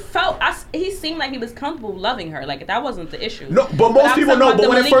 because he seemed like he was comfortable loving her. Like, that wasn't the issue. No, but most people know. But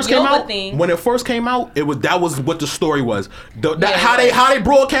when it first came out, that was what the story was. How they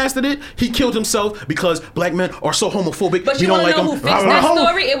broadcasted it. He killed himself because black men are so homophobic. But we don't like them. Who fixed that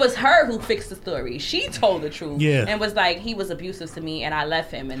story? It was her who fixed the story. She told the truth. Yeah. And was like, he was abusive to me, and I left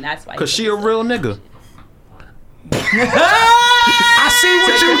him, and that's why. Because she a real nigga. I see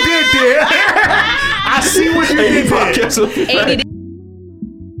what you did there. I see what you did there.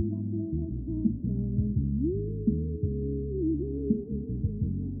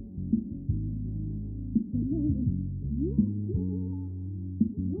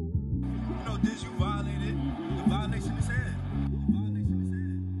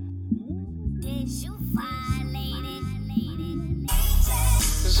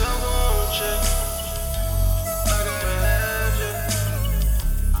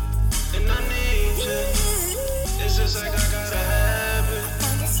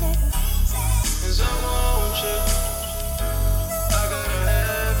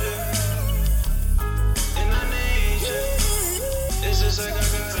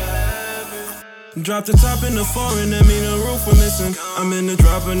 Drop the top in the foreign, that mean the roof we're missing. I'm in the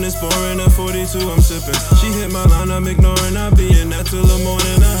drop and it's boring, at 42 I'm sipping. She hit my line, I'm ignoring, I be in that till the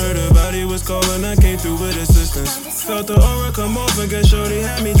morning. I heard her body was calling, I came through with assistance. Felt the aura come off and guess shorty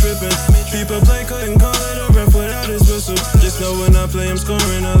had me tripping. People play, couldn't call it a ref without his whistle. Just know when I play I'm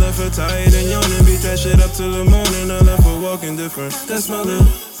scoring, I left her tired and yawning. Beat that shit up till the morning, I left her walking different. That's my little.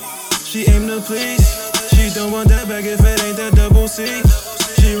 She aim to please. She don't want that back if it ain't that double C.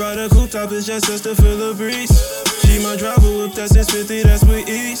 She ride a coupe top, it's just us to feel the breeze. She my driver whip, that's 650, that's with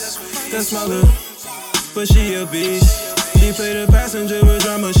ease. That's my little, but she a beast. She play the passenger with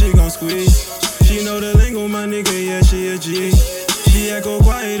drama, she gon' squeeze. She know the lingo, my nigga, yeah, she a G. She act go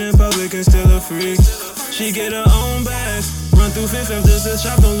quiet in public and still a freak. She get her own bags. Run through Fifth Ave just to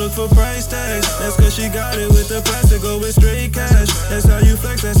shop, don't look for price tags. That's cause she got it with the plastic, go with straight cash. That's how you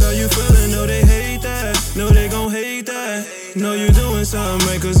flex, that's how you feelin'. No, they hate that, no, they gon' hate that. Know you doing something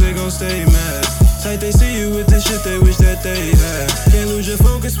right cause they gon' stay mad. Tight they see you with the shit they wish that they had. Can't lose your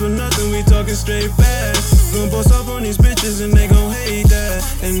focus for nothing, we talking straight back. Gon' boss up on these bitches and they gon' hate that.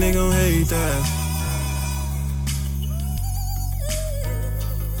 And they gon' hate that.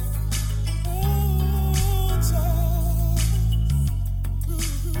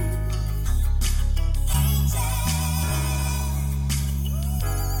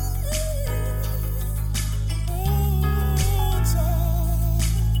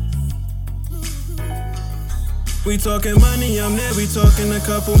 We talking money, I'm there, we talking a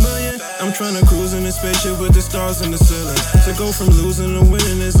couple million. I'm tryna cruise in a spaceship with the stars in the ceiling. To go from losing to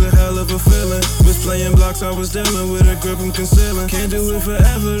winning is a hell of a feeling. Was playing blocks, I was dealing with a grip and concealing. Can't do it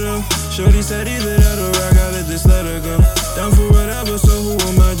forever though. Shorty said either that or I gotta just let her go. Down for whatever, so who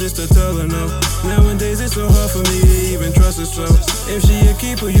am I just to tell her no? Nowadays it's so hard for me to even trust her, so if she a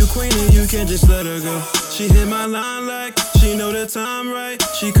keeper, you queen and you can't just let her go. She hit my line like she know the time right.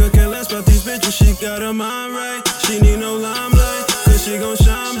 She could care less about these bitches, she got her mind right. She need no limelight, cause she gon'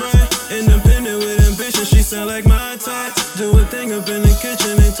 shine bright. Independent with ambition, she sound like my type. Do a thing up in the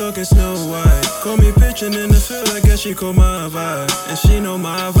kitchen, ain't talking Snow White. Call me pitching in the field, I guess she caught my vibe. And she know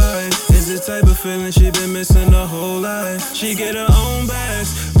my vibe, is the type of feeling she been missing her whole life. She get her own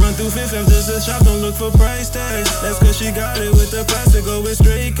bags, run through Fifth after the shop, don't look for price tags. That's cause she got it with the plastic, go with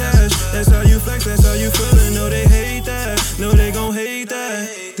straight cash. That's how you flex, that's how you feelin', no they hate that. No they gon' hate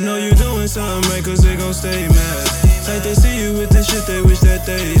that. Know you doing something right cause they gon' stay mad. Like they see you with the shit they wish that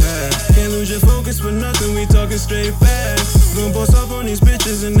they had. Can't lose your focus for nothing, we talking straight facts. Gon' boss up on these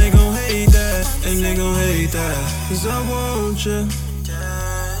bitches and they gon' hate that. And they gon' hate that. Cause I want you,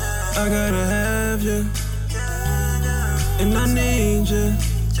 I gotta have you, and I need you.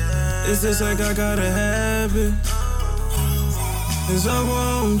 It's just like I gotta have it. Cause I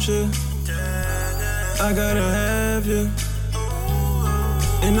want you, I gotta have you,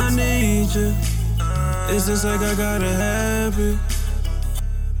 and I need you. It's just like I gotta have it.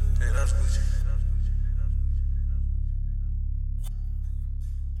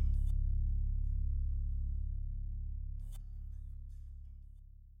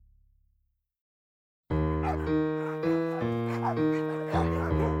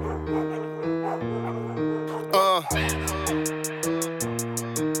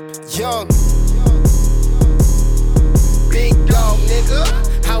 Young, big dog nigga.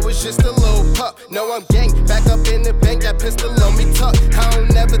 I was just a little pup. No, I'm gang. Back up in the bank, that pistol on me tuck. I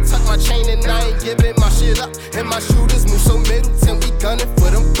don't never tuck my chain and I ain't giving my shit up. And my shooters move so Middleton, we gunning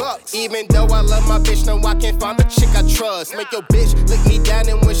for them bucks. Even though I love my bitch, no, I can't find a chick I trust. Make your bitch lick me down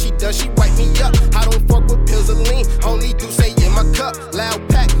and when she does, she wipe me up. I don't fuck with pills or lean, only do say in my cup. Loud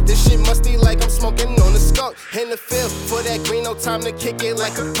pack, this shit musty like I'm smoking on a skunk. In the field, for that green, no time to kick it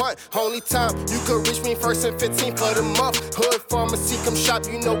like a punt. Only time you could reach me first and 15 for the month. Hood pharmacy, come shop,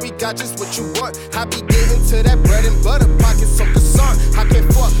 you know we got just what you want. I be getting to that bread and butter, pockets so concerned. I can't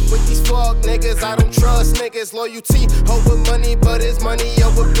fuck with these fuck niggas, I don't trust niggas. Loyalty over money, but it's money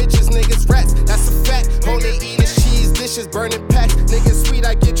over bitches. Niggas rats, that's a fact. All they eat is cheese dishes, burning packs. Niggas sweet,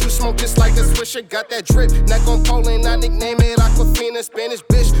 I get you smoke just like a swisher. Got that drip, neck on Poland, I nickname it Aquafina. Spanish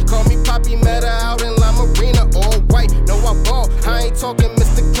bitch, call me Poppy Meta out in La Marina. All white, no I ball, I ain't talking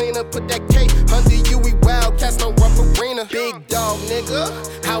Mr. Cleaner. Put that K under you, we wildcats, no rough arena. Big dog nigga,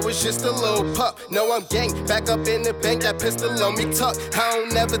 I was just a little pup. No I'm gang, back up in the bank, that pistol on me tuck. I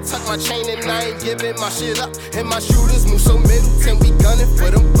don't never tuck my chain and I ain't giving my shit up. And my shooters move so Middleton, we gunning for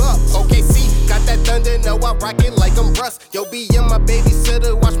them bucks. Okay, see, got that thunder, no I rock it like I'm Russ. Yo, be in my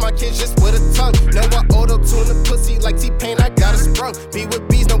babysitter, watch my kids just with a tongue. No I auto-tune the pussy like T-Pain, I got a sprung. Be with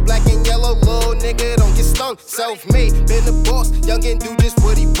bees, no black and yellow, little nigga don't get stung. Self-made, been the boss, young and do just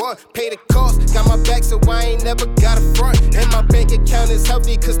what he want. Pay the cost, got my back so I ain't never got a front. And my bank account is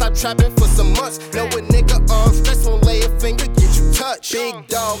healthy, cause stop trapping for some months. Know a nigga arm stress won't lay a finger, get you touched. Big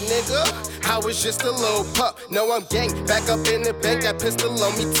dog nigga, I was just a little pup. No I'm gang, back up in the bank, that pistol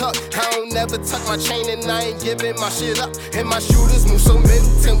on me tuck. I don't never tuck my chain and I ain't giving my shit up. And my shooters move so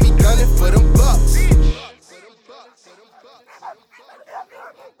Middleton, we gunning for them bucks.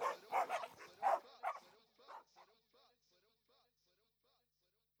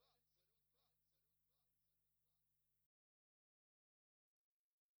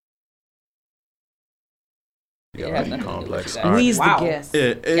 Yeah, complex. We's the guest.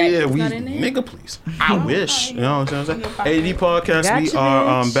 Yeah, we nigga, please. I wish. You know what I'm saying? AD Podcast, we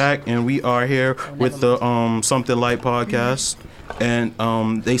are back and we are here with the Something Light podcast,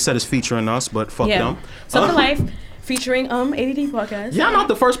 and they said it's featuring us, but fuck them. Something Life. Featuring ADD Podcast. Yeah, I'm not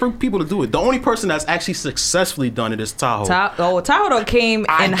the first people to do it. The only person that's actually successfully done it is Tahoe. Tahoe came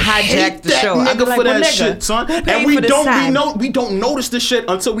and hijacked the show. Nigga for that shit, son. And we don't notice this shit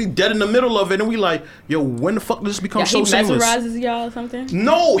until we dead in the middle of it, and we like, yo, when the fuck did this become so seamless? He mesmerizes y'all or something?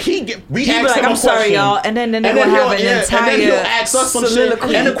 No, we ask him like, I'm sorry, y'all, and then they'll have an entire and then he'll ask us some shit,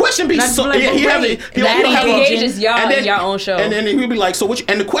 and the question be so he engages y'all in your own show, and then he'll be like, so which?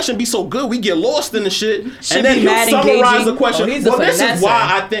 And the question be so good, we get lost in the shit, and then he'll summarize the question. Well, this is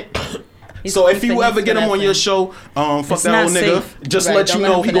why I think. So if you ever get him on your show, fuck that old nigga. Just let you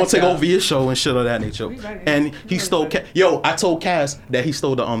know he gonna take over your show and shit of that nature. And he stole. I told Cass that he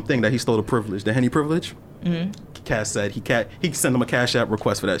stole the thing, that he stole the privilege, the Henny privilege. Mm-hmm. Cass said he can send him a Cash App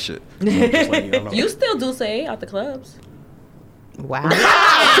request for that shit. You still do say out the clubs. Wow. Who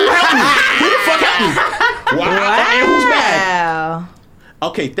the fuck helped me? Wow. And who's bad?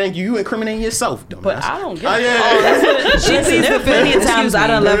 Okay, thank you. You incriminating yourself, dumbass. But I don't get it. She sees the 50 times I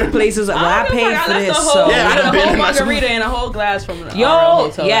done left places where I paid for this. So I done been a whole margarita and a whole glass from the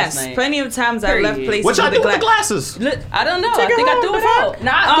hotel last night. Plenty of times I left places. What y'all do with the glasses? I don't know. I think I threw it out.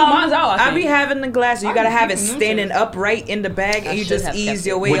 Nah, I threw mine out. I be having the glass. You gotta have it standing upright in the bag, and you just ease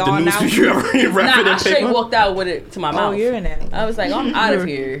your way on out. I straight walked out with it to my mouth. Oh, you're an animal. I was like, I'm out of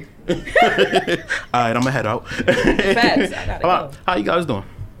here. All right, I'm gonna head out. Facts. I gotta go. How you guys doing?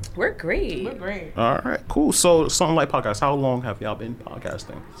 We're great. All right, cool. So, Something Like Podcast, how long have y'all been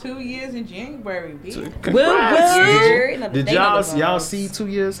podcasting? 2 years in January, B. Did y'all see 2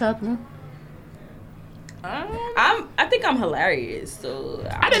 years happening? I think I'm hilarious. So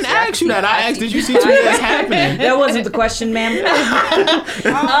I didn't ask you that. I asked, did you see 2 years happening? That wasn't the question, ma'am.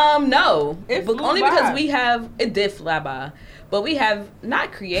 No. Only because it did fly by. But we have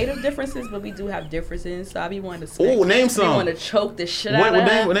not creative differences, but we do have differences. So I be wanting to name some. I want to choke the shit out of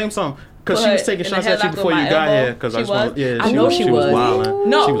her. Name some. Because she was taking shots at you before you got here. Because I know she was wilding.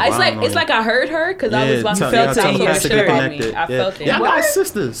 No, it's like I heard her because I was about to felt it. I felt it. Y'all guys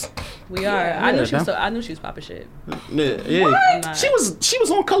sisters. We are. I knew she was popping shit. Yeah. What? She was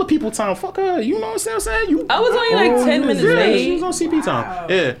on Color People time. Fuck her. You know what I'm saying? I was only like 10 minutes late. She was on CP time.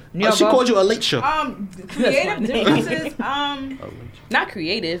 Yeah. She called you a late show. Creative differences. Not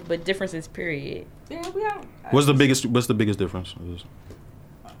creative, but differences. Period. Yeah, we are. What's the biggest difference?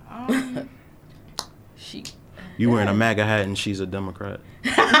 You wearing a MAGA hat and she's a Democrat.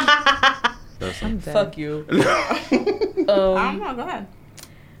 Fuck you. I'm not. Go ahead.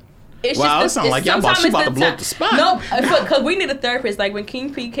 It's wow, just, it sounds like y'all about to blow up the spot. No, because we need a therapist. Like when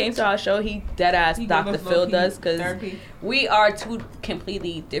King P came to our show, he dead ass Dr. Phil does because we are two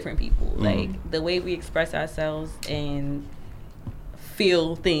completely different people. Like the way we express ourselves and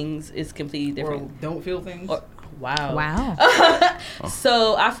feel things is completely different. Or don't feel things. Wow.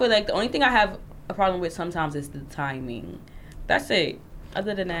 So I feel like the only thing I have a problem with sometimes is the timing. That's it.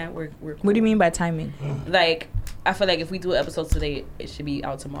 Other than that, we're cool. What do you mean by timing? Like, I feel like if we do an episode today, it should be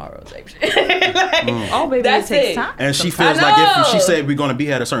out tomorrow. Type shit. Oh, baby, that's it takes time. And she feels like if she said we're going to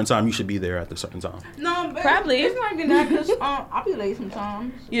be at a certain time, you should be there at a certain time. No, probably. It's not even that because I'll be late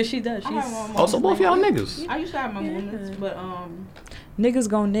sometimes. Yeah, she does. Also, both y'all niggas. I used to have my moments, but niggas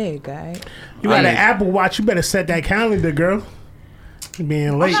gon' nig, right? You got an Apple Watch. You better set that calendar, girl.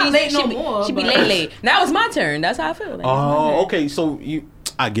 Being late. I'm not late no more. She be late. Now it's my turn. That's how I feel. Like, okay. So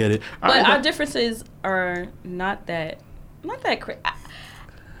I get it. But our differences are not that crazy.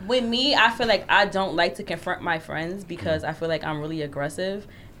 With me, I feel like I don't like to confront my friends because I feel like I'm really aggressive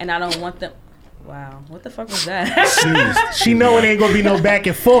and I don't want them. Wow, what the fuck was that? Jeez. She know it ain't gonna be no back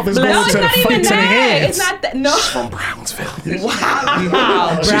and forth. It's going to the hands. It's not that. No. She's from Brownsville.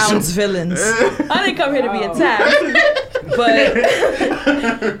 Wow. Browns villains. I didn't come here to be attacked. But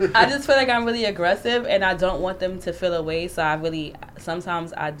I just feel like I'm really aggressive and I don't want them to feel away. So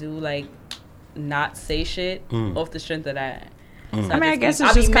sometimes I do like not say shit off the strength of that. So I guess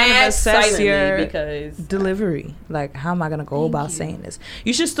it's just kind of assess your delivery. Like, how am I going to go about saying this?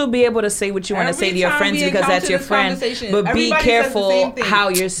 You should still be able to say what you want to say to your friends because that's your friend. But be careful how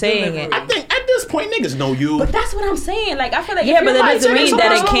you're saying it. I think at this point, niggas know you. But that's what I'm saying. Like, I feel like but that doesn't mean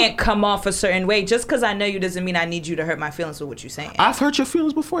that it can't come off a certain way. Just because I know you doesn't mean I need you to hurt my feelings with what you're saying. I've hurt your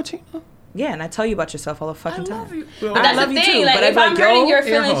feelings before, Tina. Yeah, and I tell you about yourself all the fucking time. I love you. But that's the thing. Too, like, if I'm hurting your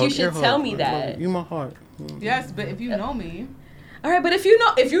feelings, you should tell me that. You my heart. Yes, but if you know me. All right, but if you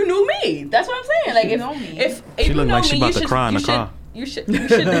knew me, that's what I'm saying. Like, if you know me, if you know me,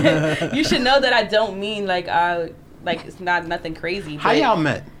 you should know that I don't mean like it's not nothing crazy. How y'all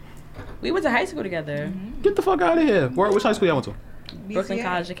met? We went to high school together. Mm-hmm. Get the fuck out of here. Which high school y'all went to? Brooklyn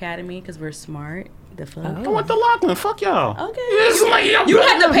College Academy, because we're smart. The fuck? I went to Lockland. Fuck y'all. Okay. You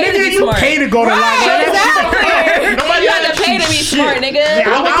had to pay to be smart. You pay to go to Lockland. Exactly. You had to pay to be smart, nigga. Yeah,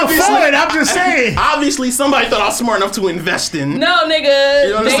 I went to Florida. I'm just saying. Obviously, somebody thought I was smart enough to invest in. No,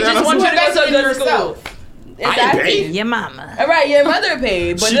 nigga. They just want you to go to a good school. Exactly. Your mama. All right, your mother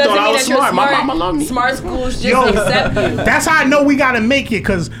paid, but she doesn't thought mean I was that smart. You're My mama loved me. Smart schools just accept you. That's how I know we gotta make it,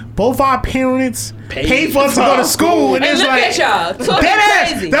 because both our parents pay for us to go to school, and it's look like, at y'all talking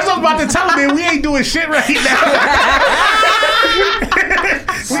crazy. That's what I'm about to tell them. We ain't doing shit right now.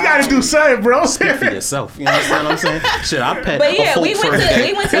 We gotta gotta do something, bro. Speak for yourself. You understand what I'm saying? Shit, I pet. But yeah, we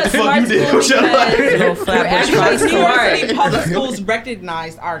went to a smart school because we're actually smart. Public schools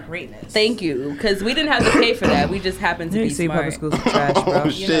recognized our greatness. Thank you, because we didn't have to pay for that. We just happened to be smart. Public schools are trash, bro. Oh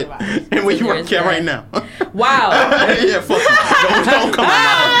shit! And where you work at right now? Wow. Yeah, fuck you. Don't come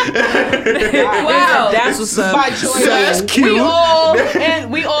out. Wow. That's what's up. By choice. That's cute.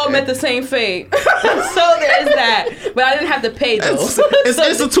 We all met the same fate. So there's that. But I didn't have to pay though. It's so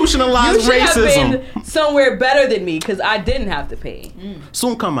institutionalized you racism. Have been somewhere better than me because I didn't have to pay.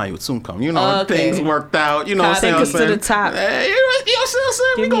 Soon come, Ayut. Soon come. You know, things worked out. You know what I'm saying? To the top. Hey, you know what I'm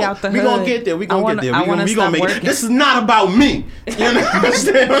saying? We gonna get there. We gonna get there. We gonna make it. This is not about me. You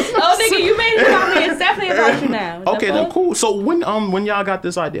understand? Oh, nigga, you made it about me. It's definitely about you now. Okay, then cool. So when y'all got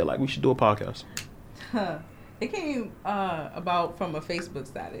this idea, like we should do a podcast? It came about from a Facebook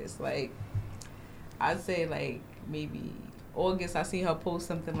status. Like, I'd say like maybe August, I see her post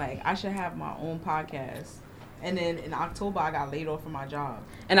something like, I should have my own podcast. And then in October, I got laid off from my job.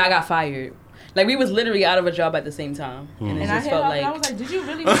 And I got fired. Like, we was literally out of a job at the same time. And it just felt like... I was like, did you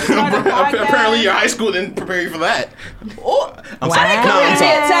really start a podcast? Apparently your high school didn't prepare you for that. Oh, I'm sorry.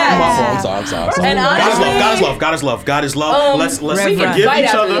 I'm sorry. And honestly, God is love. Let's forgive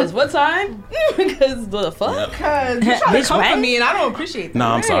each other. What time? Because the fuck? Because you're trying to come for me and I don't appreciate that. No,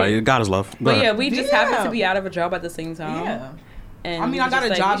 I'm sorry. God is love. But yeah, we just happened to be out of a job at the same time. Yeah. And I mean, I got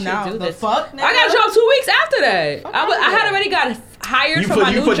a job now. The fuck? I got a job 2 weeks after that. I had already got hired from my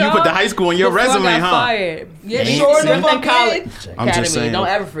new job. You put the high school in your resume, huh? Fired. Yeah, sure. The fuck college. I'm just saying. Don't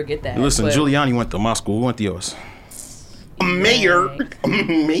ever forget that. Listen, Giuliani went to my school. Who went to yours? Mayor.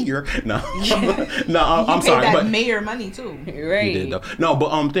 No. No, I'm sorry. That but mayor money too. Right. He did though. No, but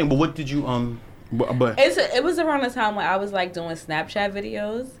but what did you But it was around the time when I was like doing Snapchat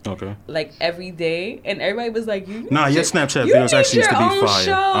videos. Okay. Like every day, and everybody was like, "You." Nah, your Snapchat videos actually used to be fire.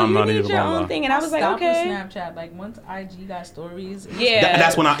 Show. I'm not even even gonna lie. Thing, and I was like, "Okay." Snapchat, like once IG got stories. Yeah,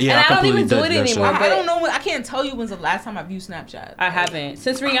 that's when I don't even do it anymore. I don't know. I can't tell you when's the last time I've used Snapchat. I haven't.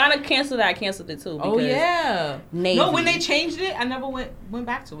 Since Rihanna canceled it, I canceled it too. Oh yeah. Navy. No, when they changed it, I never went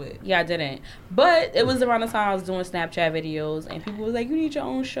back to it. Yeah, I didn't. But it was around the time I was doing Snapchat videos, and people was like, "You need your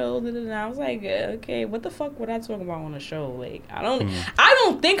own show." And I was like, "Okay, what the fuck would I talk about on a show? Like, I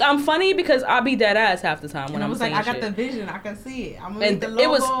don't think I'm funny because I'll be dead ass half the time when I was saying like, I got shit. the vision, I can see it. I'm gonna make the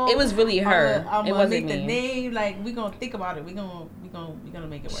logo. It was really her. I'm it gonna wasn't make the me. name. Like, we gonna think about it. We gonna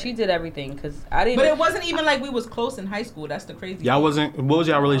make it work. She did everything because I didn't. But it wasn't even like we was close in high school. That's the crazy. Y'all wasn't. What was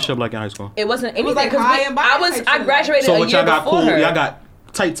y'all relationship like in high school? It wasn't anything. It was like high and by. I graduated a year before her. Y'all got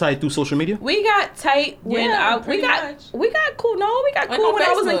tight through social media? We got tight when we got cool. No, we got cool when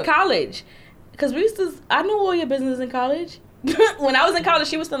I was in college. Because I knew all your business in college. When I was in college,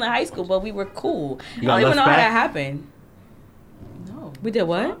 she was still in high school, but we were cool. I don't even know how that happened. No. We did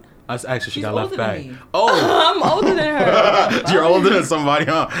what? Actually, she got left back. Oh. I'm older than her. You're older than somebody,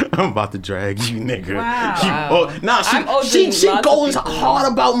 huh? I'm about to drag you, nigga. Wow. She goes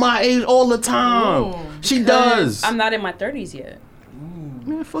hard about my age all the time. Ooh, she does. I'm not in my 30s yet.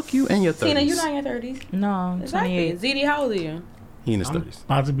 Man, fuck you and your 30s. Tina, you're not in your 30s. No, I'm 28. Zeeti, how old are you? He in his 30s.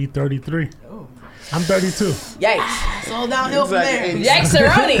 About to be 33. Oh. I'm 32. Yikes. So downhill from there. Yikes,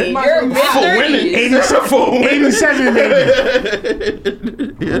 Aroni. You're mid-30s. For winning. 87, baby.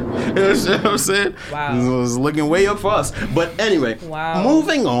 Yeah, that's what I'm saying. Wow. It was looking way up for us. But anyway,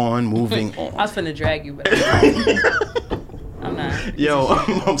 moving on. I was finna drag you, but I'm not. Yo,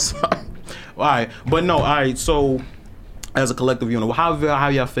 I'm sorry. All right. But no, all right. So, as a collective unit, how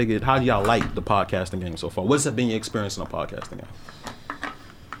y'all figured, how do y'all like the podcasting game so far? What's been your experience in the podcasting game?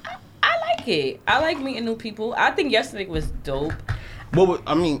 I like meeting new people. I think yesterday was dope. Well,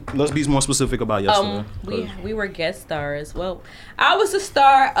 I mean, let's be more specific about yesterday. We were guest stars. Well, I was the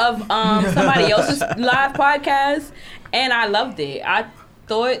star of somebody else's live podcast, and I loved it. I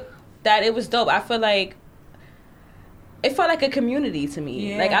thought that it was dope. I feel like it felt like a community to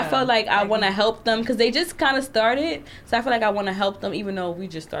me. Yeah, like, I felt like I want to help them because they just kind of started. So I feel like I want to help them, even though we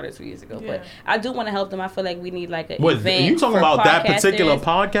just started 2 years ago. Yeah. But I do want to help them. I feel like we need like an event. Are you talking about that particular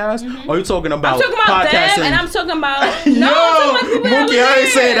podcast? Mm-hmm. Or are you talking about I'm talking about podcasting? Them, and I'm talking about I'm talking about people Mookie, I ain't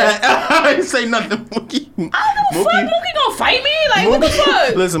say that. I ain't say nothing, Mookie. I don't know. Fuck, Mookie gonna fight me? Like, what the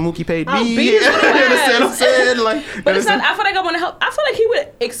fuck? Listen, Mookie paid me. You understand what I'm saying? Like, but it's not. I feel like I want to help. I feel like he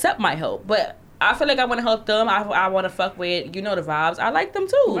would accept my help, but I feel like I want to help them. I want to fuck with, the vibes. I like them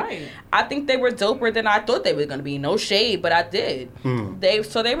too. Right. I think they were doper than I thought they were going to be. No shade, but I did. They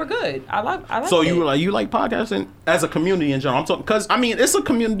were good. I like. So you like podcasting as a community in general? I'm talking because it's a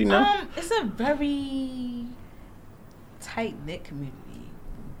community now. It's a very tight knit community.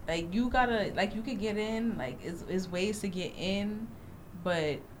 Like you gotta you could get in. Like it's ways to get in,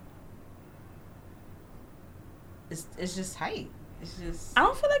 but it's just tight. It's just. I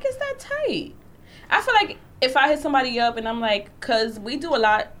don't feel like it's that tight. I feel like if I hit somebody up and I'm like, cause we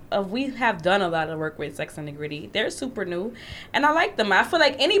have done a lot of work with Sex and the Gritty. They're super new, and I like them. I feel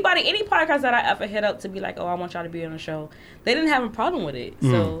like any podcast that I ever hit up to be like, oh, I want y'all to be on the show, they didn't have a problem with it.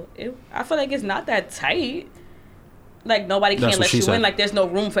 So I feel like it's not that tight. Like nobody can let you in. Like there's no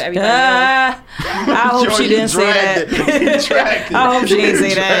room for everybody else. I hope she didn't say that. I hope she didn't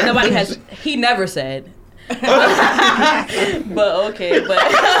say that. Nobody has. He never said. But okay, but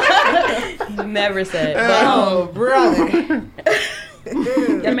he never said. But, brother.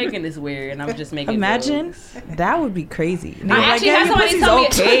 You're making this weird, and I'm just making. Imagine jokes. That would be crazy. I actually had somebody tell me.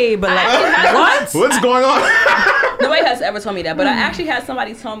 Okay, but like what? What's going on? Nobody has ever told me that, but I actually had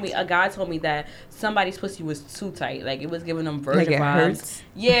somebody tell me. A guy told me that somebody's pussy was too tight, like it was giving them virgin vibes. Hurts.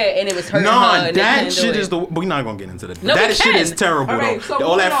 Yeah, and it was hurting her. Nah, that shit is the. We're not gonna get into that. No, that shit is terrible. All right, though. so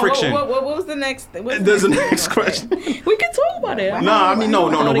All that friction. What was the next? There's the next question. We can talk about it. Nah, I mean no.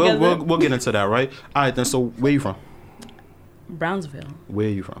 We'll get into that, right? All right, then. So where you from? Brownsville. Where are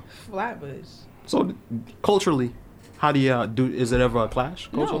you from? Flatbush. So culturally, how do you do? Is it ever a clash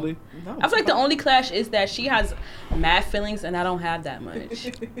culturally? No. I feel like the only clash is that she has mad feelings and I don't have that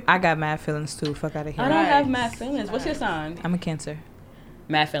much. I got mad feelings too. Fuck out of here. I don't have mad feelings. What's your sign? I'm a Cancer.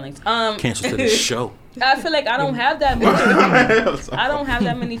 Mad feelings. Cancel to this show. I feel like I don't have that much. I don't have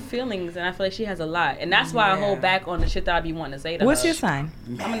that many feelings, and I feel like she has a lot, and that's why I hold back on the shit that I be wanting to say to her. What's your sign?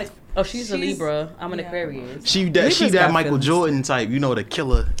 She's a Libra. I'm an Aquarius. She that Michael Jordan type, you know, the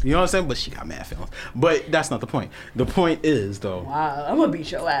killer. You know what I'm saying? But she got mad feelings. But that's not the point. The point is though. Wow, I'm gonna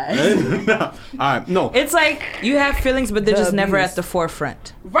beat your ass. No. All right, no. It's like you have feelings, but they're just never at the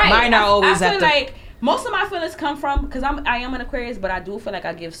forefront. Right. Mine are always I feel like most of my feelings come from because I am an Aquarius, but I do feel like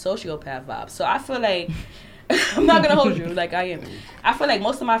I give sociopath vibes. So I feel like I'm not gonna hold you like I am. I feel like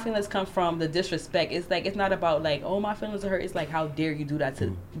most of my feelings come from the disrespect. It's like it's not about like my feelings are hurt. It's like how dare you do that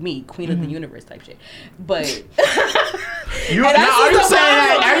to me, Queen of the Universe type shit. But are you saying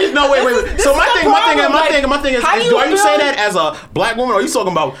that? No, wait. So my thing is, are you saying that as a black woman, or are you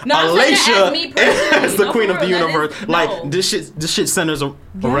talking about Alicia as the Queen of the Universe? Like this shit centers around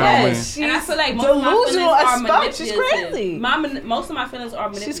me. And I feel like most of my feelings are manipulative. She's crazy. Most of my feelings are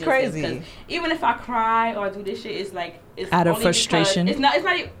manipulative. She's crazy. Even if I cry or do this shit, it's like it's out of frustration. It's not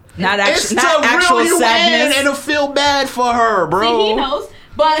even. Not actual sadness. And to feel bad for her, bro. See, he knows.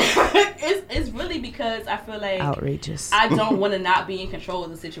 But it's really because I feel like outrageous. I don't want to not be in control of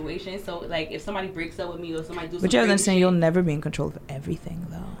the situation. So like if somebody breaks up with me or somebody do something, but you're saying you'll never be in control of everything,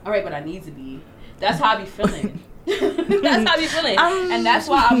 though. All right, but I need to be. That's how I be feeling. That's how I be feeling, and that's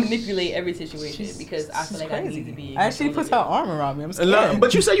why I manipulate every situation because I feel like crazy. I need to be. Actually, puts her arm around me. I'm scared.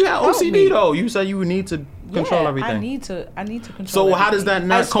 But you said you had OCD though. You said you need to control everything. I need to control. So everything. How does that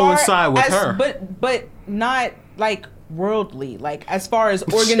not coincide with her? But not like worldly, like as far as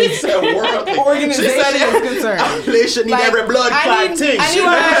organization is concerned. They should need every blood clot thing. She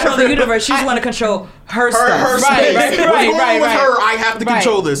want to control the universe. She just want to control her stuff. Her space. What's going on with her? I have to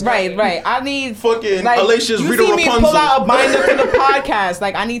control this. Right. I need fucking Alicia's Rita Rapunzel. You see me pull out a binder for the podcast.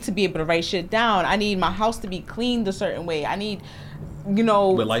 Like I need to be able to write shit down. I need my house to be cleaned a certain way. I need,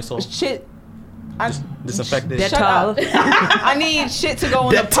 with Lysol shit. Disinfected. Dettol. I need shit to go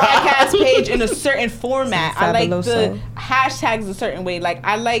on the podcast page in a certain format. I like the hashtags a certain way. Like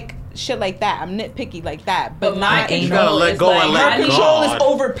I like shit like that. I'm nitpicky like that. But my control is control is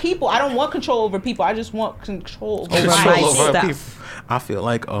over people. I don't want control over people. I just want control over my stuff. I feel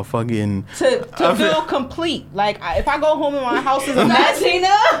like a fucking to feel complete. Like if I go home and my house is a mess, Tina,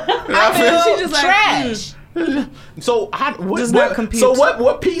 I feel just trash. So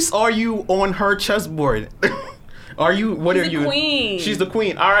what piece are you on her chessboard? Are you the queen. She's the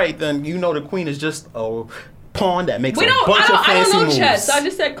queen. All right, then you know the queen is just a pawn that makes a bunch of fancy moves. I don't know chess, so I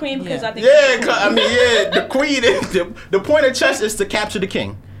just said queen because I think. The queen is the point of chess is to capture the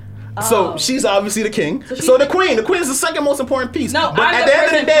king. So she's obviously the king. So the queen is the second most important piece. No, but at the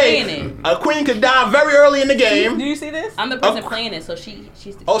end of the day, a queen could die very early in the game. Do you see this? I'm the person playing it, so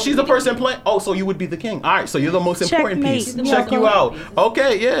she's the person playing. Oh, so you would be the king. All right, so you're the most important piece. Check you out.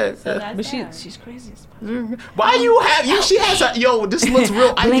 Okay, yeah. So but she's crazy as fuck. Why she has a this looks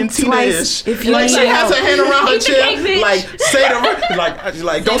real Argentina-ish. Like she has her hand around her chin, like say the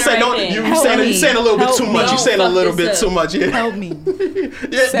like don't say you saying a little bit too much. You saying a little bit too much. Yeah. Help me.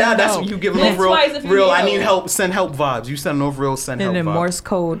 Yeah, that's what you giving over real. I need help. Send help vibes. You send over real. Send help vibes. And then Morse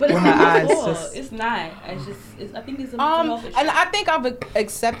code with her eyes. It's not. I think it's a mental health issue. And I think I've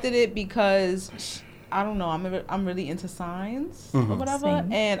accepted it because I don't know. I'm really into signs or whatever,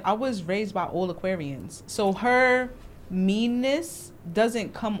 and I was raised by all Aquarians, so her meanness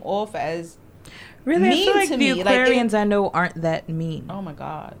doesn't come off as Really, mean I feel like to the me. Aquarians I know aren't that mean. Oh my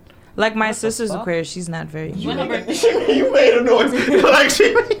god. Like my sister's Aquarius, she's not very mean. You made a noise like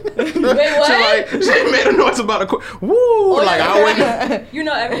she. Wait, what? She made a noise about Aquarius. Woo! Like I wouldn't. You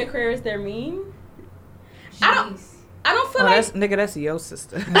know, every Aquarius they're mean. I don't feel like that's your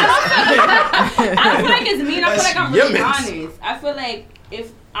sister. I don't feel like it's mean. I feel like I'm really honest. I feel like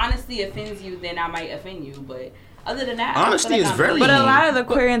if honesty offends you, then I might offend you. But other than that, honesty is very. But a lot of the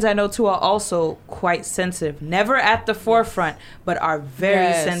Aquarians I know too are also quite sensitive. Never at the forefront, but are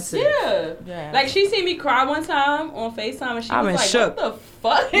very sensitive. Yeah. Like she seen me cry one time on FaceTime, and she was like, shook. "What the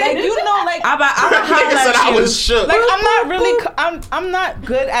fuck?" Like you know, like I was shook. Like I'm not really. I'm not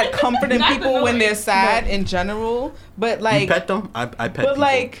good at comforting people when they're sad in general. But like, you pet them. I pet but people.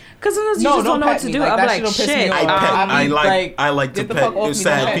 like, because sometimes you just don't know what to do. Like, I'm like, shit. I like to pet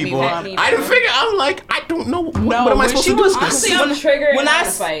sad people. I didn't figure. I'm like, I don't know. What am I supposed to do? Honestly, I'm triggered. When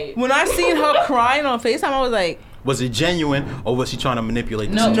I seen her crying on FaceTime, I was like, was it genuine or was she trying to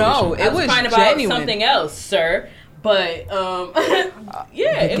manipulate the situation? No, it was crying about something else, sir. But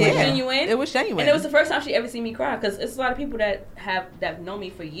yeah, it was genuine. It was genuine, and it was the first time she ever seen me cry. Because it's a lot of people that have known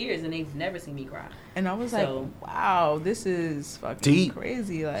me for years and they've never seen me cry. And I was like, wow, this is fucking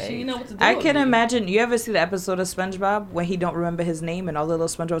crazy. Like, she know what to do. I can imagine. You ever see the episode of SpongeBob when he don't remember his name and all the little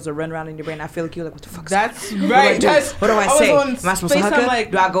SpongeBobs are running around in your brain? I feel like you're like, what the fuck? That's right. What do I say? Am I supposed to hug her?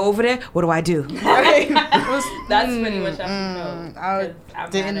 Like, do I go over there? What do I do? Right. That's pretty much how I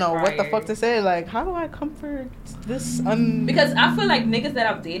didn't know what the fuck to say. Like, how do I comfort this? Because I feel like niggas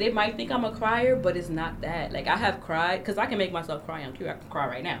that I've dated might think I'm a crier, but it's not that. Like, I have cried because I can make myself cry. I'm cute. I can cry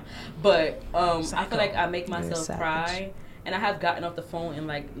right now, but I feel like I make myself cry, and I have gotten off the phone and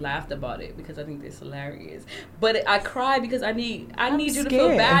like laughed about it because I think it's hilarious. But I cry because I need you to feel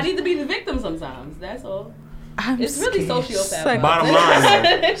bad. I need to be the victim sometimes. That's all. It's really sociopath. Like, bottom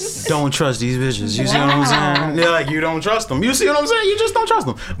line, don't trust these bitches. You see what I'm saying? They're like, you don't trust them. You see what I'm saying? You just don't trust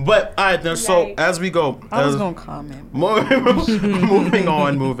them. But all right, then. So as we go, I was gonna comment. moving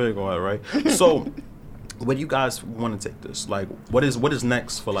on, right? So, where do you guys want to take this? Like, what is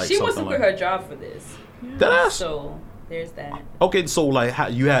next for like? She wants to like quit her job for this. So there's that. Okay, so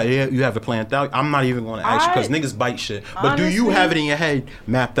like, you have it planned out. I'm not even going to ask you because niggas bite shit. But honestly, do you have it in your head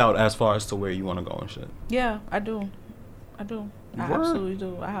mapped out as far as to where you want to go and shit? Yeah, I do. I absolutely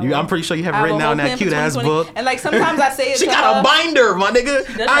do. I'm pretty sure you have it written down in that cute ass book. And like sometimes I say it. She got a binder, my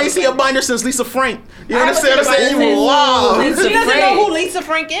nigga. I ain't see a binder since Lisa Frank. You understand what I'm saying? You love. She doesn't know who Lisa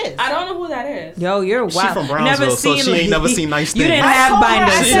Frank is. I don't know who that is. Yo, you're wild. She from Brownsville, so she ain't never seen nice things. You didn't have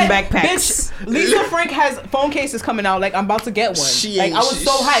binders and backpacks. Bitch, Lisa Frank has phone cases coming out. Like I'm about to get one. Like I was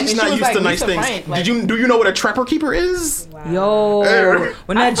so hyped. She's not used to nice things. Do you know what a trapper keeper is? Wow. Yo,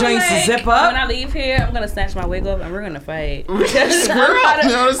 when that joint zip up. When I leave here, I'm gonna snatch my wig off and we're gonna fight. You know what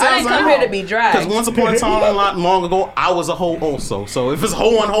I'm saying? I didn't come here to be dry. Because once upon a time, a lot long ago, I was a hoe also. So if it's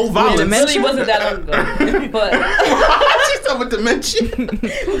hoe on hoe violence, it really wasn't that long ago. But she's talking with dementia.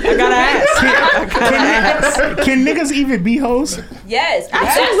 I gotta ask. Can niggas even be hoes? Yes,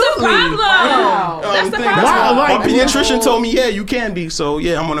 absolutely. That's the problem. Wow. That's the problem. My pediatrician told me, yeah, you can be. So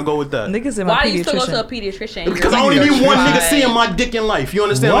yeah, I'm gonna go with that. Niggas in my Why do you still go to a pediatrician? Because I only need one nigga seeing my dick in life. You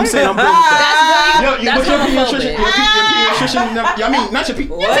understand what I'm saying? I'm good with that. That's your pediatrician. Your pediatrician. I mean, not your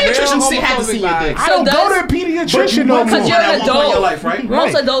pediatrician. Had to see your dick. I don't go to a pediatrician no more. Because you're an adult. Your life, right?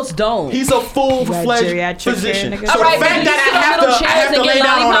 Most adults don't. He's a full-fledged physician. So the right, fact that I have to lay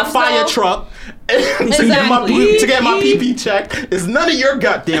down on a fire truck to get my pee checked is none of your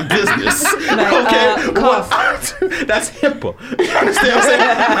goddamn business. Okay? That's HIPAA. You understand what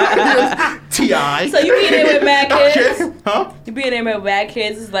I'm saying? T.I. So you be in there with mad kids? Okay. Huh? You be in there with bad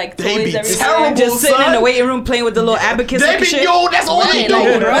kids? It's like toys every terrible, just sitting in the waiting room playing with the little abacus and shit. Yo, that's all they do.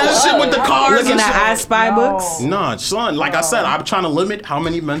 That shit with the cars. Looking at I Spy books. Nah, son. Like I said, I'm trying to limit how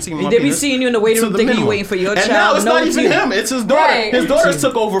many men see my They be seeing you in the waiting room thinking you waiting for your child. And now it's not even him. It's his daughter. Right. His daughters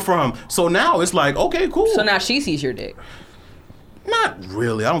took over for him. So now it's like, okay, cool. So now she sees your dick. Not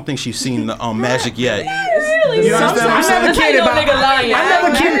really. I don't think she's seen the magic yet. Not really. You understand what I'm saying? I never cared about. I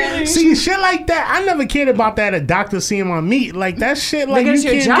never cared. See shit like that. I never cared about that. A doctor seeing my meat like that shit. Like you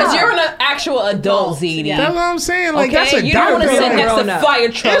can't. Because you're an actual adult, Zeeti. That's what I'm saying. Like that's a doctor. You don't want to sit next to fire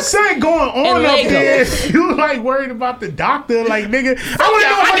trucks. There's something going on up there. You like worried about the doctor? Like nigga, I want to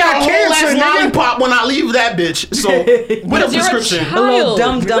know if I got cancer. Lollipop when I leave that bitch. So with a prescription. A little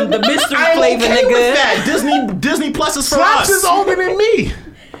dumb, the mystery flavor, nigga. With that. Disney Plus is for Slops us. is older than me.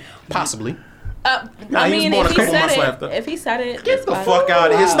 Possibly. I mean, if he said it, get the fuck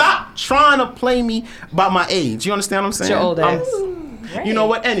out of here. Stop trying to play me about my age. You understand what I'm saying? Your old ass. Right. You know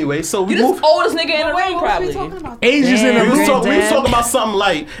what? Anyway, so we the oldest nigga in the room, probably. Age is an illusion. We was talking about something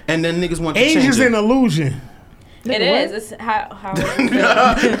light, and then niggas want to change it. Age is an illusion. It is. It's how We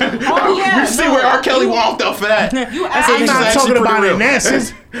see where R. Kelly walked off for that. I'm not talking about it.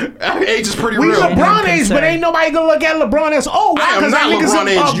 That's age is pretty we real. LeBron age, but ain't nobody gonna look at LeBron as I am not LeBron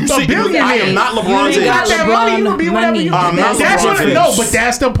age. You see, I am not LeBron's age. You got that money, you can be whatever you want. No, but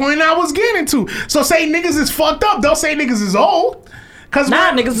that's the point I was getting to. So say niggas is fucked up. Don't say niggas is old. Cause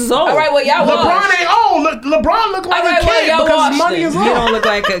niggas is old. All right, well, y'all LeBron ain't old. LeBron look like a kid because his money is old. He don't look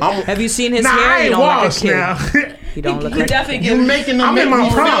like a. Have you seen his hair? I ain't washed now. He don't look like you making them make me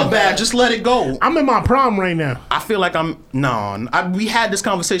feel bad. Just let it go. I'm in my prime right now. I feel like we had this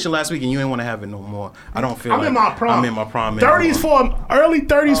conversation last week and you ain't want to have it no more. I don't feel I'm in my prime. I'm in my prime. Early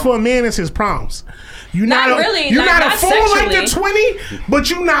 30s for a man is his proms. You're not a fool like the 20, but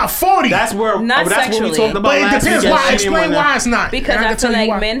you're not 40. That's what we talked about. But it depends why. Explain why it's not. Because I feel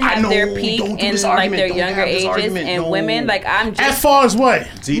like men have their peak in like their younger ages, and women like I'm just. As far as what?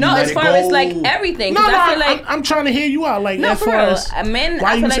 No, as far as like everything. No, I feel like I'm trying to hear you out. Like as far as men,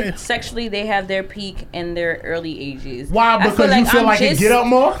 I feel like sexually they have their peak in their early ages. Why? Because you feel like it get up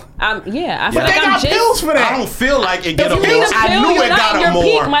more. Yeah, I feel like I'm just. But they got pills for that. I don't feel like it get up more. I knew it got up more.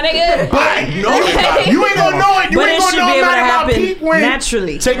 Peak, my nigga. I know it got. You ain't gonna know it. You ain't gonna know nothing about peak when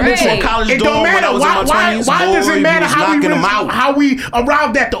naturally. Take me to a college dorm when I was in my 20s. Why does it matter how we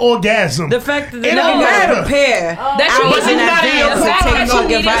arrived at the orgasm? The fact that they don't prepare. That's like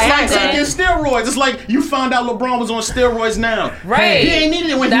taking steroids. It's like you found out LeBron was on steroids now. Right. He ain't needed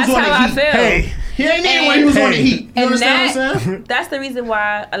it when he was on the heat. Hey. He ain't needed when he was on the heat. You understand what I'm saying? That's the reason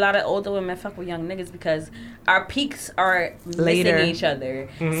why a lot of older women fuck with young niggas, because our peaks are later missing each other.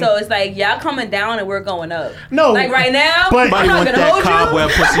 Mm-hmm. So it's like y'all coming down and we're going up. No, like right now, but I'm not gonna hold you.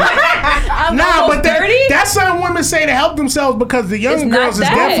 Nah, but that's something women say to help themselves because the young girls is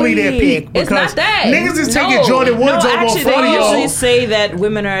definitely their peak. It's not that. Niggas is taking Jordan Woods over 40-year-olds. They usually say that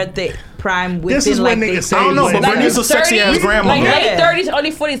women are at the prime within. This is like what niggas say. I don't know, but Bernice a sexy ass grandmother. Like late 30s,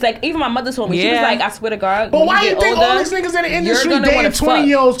 early 40s. Like even my mother told me, she was like, I swear to God. But why you think all these niggas in the industry dating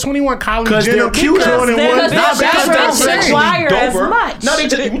 20-years, 21 college? Because they're cute. Jordan Woods. Not because they're sexually doper. No, you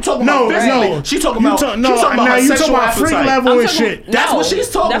talking about physically. She talking about you talking about freak level and shit. That's what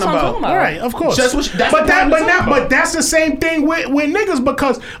she's talking about. Right, of course. But that's the same thing with niggas,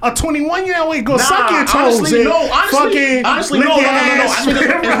 because a 21-year-old go suck your toes and fucking lick your ass.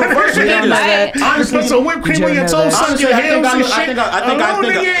 Honestly, put some whipped cream on your toes, suck your hands and shit.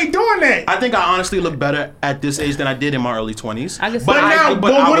 Nigga ain't doing that. I think I honestly look better at this age than I did in my early 20s. But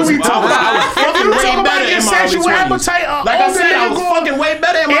what are we talking about? If you talking about your sexual appetite, like I said, I was fucking way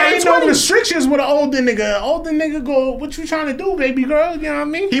better in my early 20s. There ain't no restrictions with an older nigga. Older nigga go, what you trying to do, baby girl? You know what I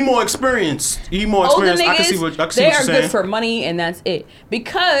mean? He more experienced. Older niggas, I can see what you're saying. They are good for money, and that's it.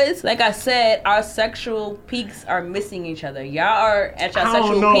 Because, like I said, our sexual peaks are missing each other. Y'all are at your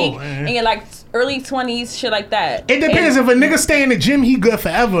sexual peak, and you're like early 20s, shit like that. It depends. If a nigga stay in the gym, he good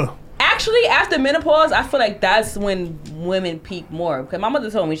forever. Actually, after menopause, I feel like that's when women peak more. Because my mother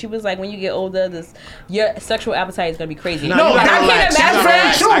told me, she was like, when you get older, your sexual appetite is gonna be crazy. No, I can't imagine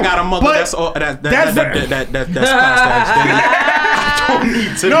that. I got a mother that's past that.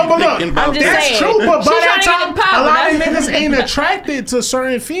 No, but look, that's true. But by that time, a lot of niggas ain't attracted to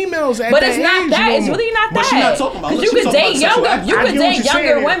certain females at that age. But it's not that. It's really not that. But she's not talking about. Because you can date younger. You can date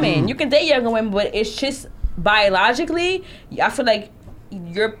younger women. You can date younger women, but it's just biologically, I feel like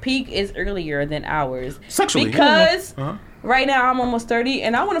your peak is earlier than ours. Sexually. Because right now I'm almost 30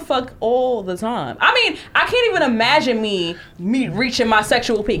 and I want to fuck all the time. I mean, I can't even imagine me reaching my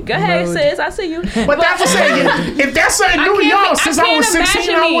sexual peak. Go ahead, sis. I see you. But that's what I'm saying. If that's something new, y'all, since I was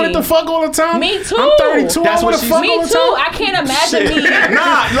 16, I wanted to fuck all the time. Me too. I'm 32. I want to fuck all the time. Me too. I can't imagine me.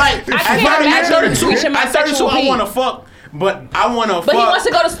 Nah, like, I can't imagine reaching my sexual peak. I want to fuck, but I want to fuck. But he wants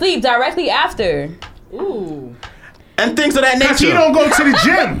to go to sleep directly after. Ooh. And things of that nature. He don't go to the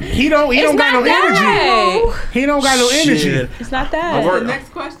gym. He don't got no energy. He don't got no energy. It's not that. The next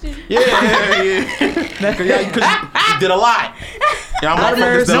question? Yeah. Because you did a lot. No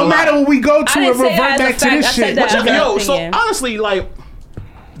matter what we go to, it revert back to this shit. Yo, so honestly, like,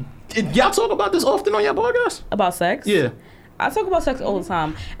 y'all talk about this often on your podcast? About sex? Yeah. I talk about sex all the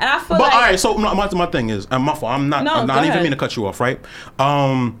time, and I feel like. But all right, so my thing is, my fault. I'm not even mean to cut you off, right?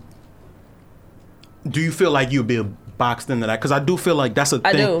 Do you feel like you'd be boxed into that? Because I do feel like that's a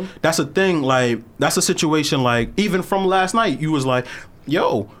thing. I do. That's a thing. Like, that's a situation. Like, even from last night, you was like,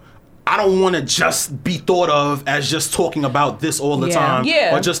 "Yo, I don't want to just be thought of as just talking about this all the time,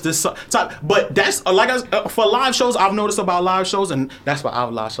 or just this type. But that's for live shows. I've noticed about live shows, and that's why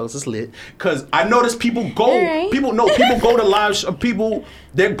our live shows is lit. Because I notice people go to live people.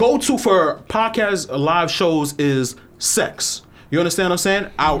 Their go-to for podcast live shows is sex. You understand what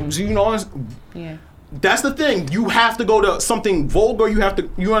I'm saying? That's the thing. You have to go to something vulgar. You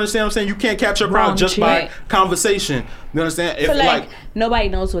understand what I'm saying? You can't capture a crowd just by conversation. You understand? If like nobody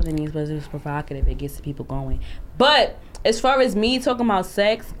knows what it means, but it's provocative. It gets people going. But as far as me talking about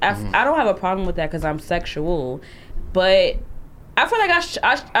sex, I don't have a problem with that because I'm sexual. But I feel like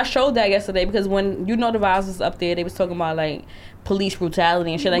I showed that yesterday because when the vibes was up there, they was talking about like police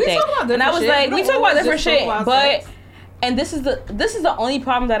brutality and shit like that. And I was like, we talk about different shit, but. And this is the only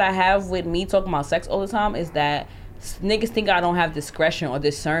problem that I have with me talking about sex all the time is that niggas think I don't have discretion or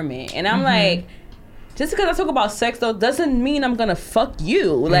discernment. And I'm like, just because I talk about sex though doesn't mean I'm gonna fuck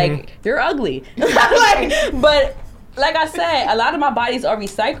you. Like, you're ugly. But like I said, a lot of my bodies are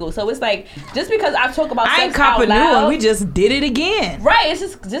recycled. So it's like, just because I talk about sex out loud, we just did it again. Right. It's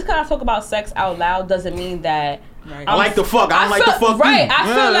just because I talk about sex out loud doesn't mean that. Right. I like the fuck. I like the fuck. Right. I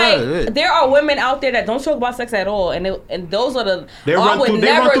feel like there are women out there that don't talk about sex at all, and those are the. I would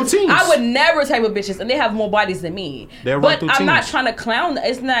never type of bitches, and they have more bodies than me. But I'm not trying to clown.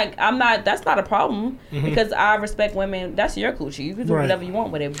 It's not. I'm not. That's not a problem because I respect women. That's your coochie. You can do whatever you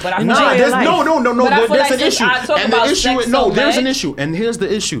want with it. But I no. There's an issue, and the issue. There's an issue, and here's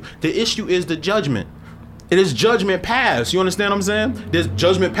the issue. The issue is the judgment. It is judgment passed. You understand what I'm saying? There's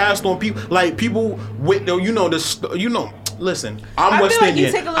judgment passed on people. Like people with listen, I'm West Indian.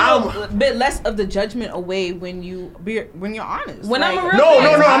 You take a little bit less of the judgment away when you're honest. When I'm a real No,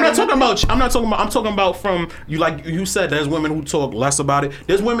 I'm not talking about. I'm talking about from you. Like you said, there's women who talk less about it.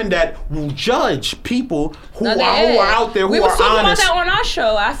 There's women that will judge people who are out there who are honest. We were talking about that on our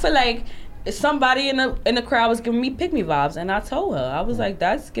show. I feel like somebody in the crowd was giving me pick me vibes, and I told her, I was like,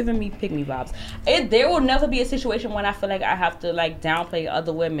 that's giving me pick me vibes. There will never be a situation when I feel like I have to like downplay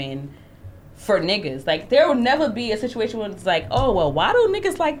other women for niggas. Like there will never be a situation when it's like, oh well, why do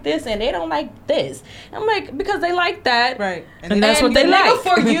niggas like this and they don't like this? I'm like, because they like that, right? And that's what they like.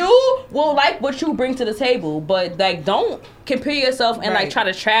 For you will like what you bring to the table, but like don't compare yourself and like try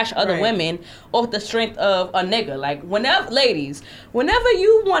to trash other women off the strength of a nigga. Like whenever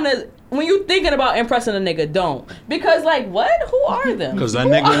you wanna. When you thinking about impressing a nigga, don't. Because, like, what? Who are them? Because that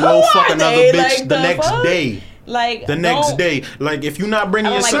nigga will fuck another bitch like, the next day. Like, the next day. Like, if you're not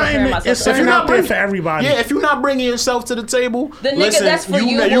bringing yourself... It's something out there for everybody. Yeah, if you're not bringing yourself to the table... The nigga that's for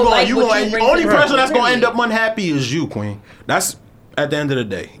you will like what you bring. The only person that's going to end up unhappy is you, queen. That's at the end of the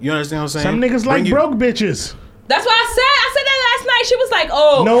day. You understand what I'm saying? Some niggas like broke bitches. That's what I said that last night. She was like,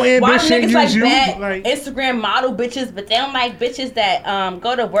 "Oh, no ambition, why niggas like bad like Instagram model bitches, but they don't like bitches that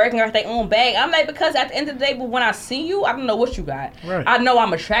go to work and got their own bag." I'm like, because at the end of the day, but when I see you, I don't know what you got. Right. I know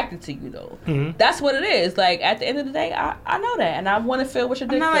I'm attracted to you though. Mm-hmm. That's what it is. Like at the end of the day, I know that, and I want to feel what your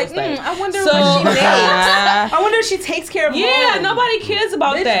dick feels like. I wonder what she makes. I wonder if she takes care of. Yeah, nobody cares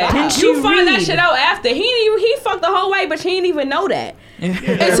about that. You find that shit out after. He fucked the whole way, but she didn't even know that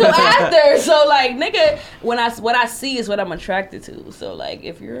until after. So like, nigga, what I see is what I'm attracted to. So like,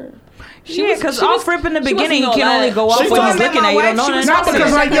 if you're, because off rip in the beginning, you can only go off when you're looking at you. Don't know. Not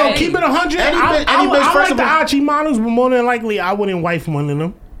because like, yo, keep it 100. I like the Archie models, but more than likely, I wouldn't wife one of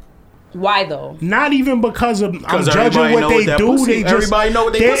them. Why though? Not even because of I'm judging what they do. They just everybody know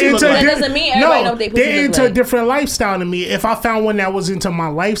what they pussy look like. That doesn't mean everybody know what they pussy they're into a different lifestyle than me. If I found one that was into my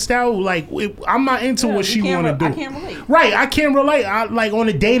lifestyle, like I'm not into what she want to do. I can't relate. Right, I can't relate. I like on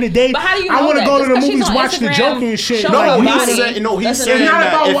a day to day. But how do you know I want to go to the Just movies, watch the Joker and shit. He's saying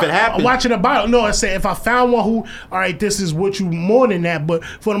that if it happened, watching about. No, I said if I found one who, all right, this is what you more than that. But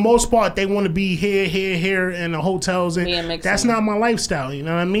for the most part, they want to be here, in the hotels, and that's not my lifestyle. You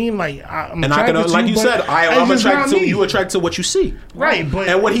know what I mean? Like I'm attracted. Like you said, I'm attracted to you. Attracted to what you see, right? But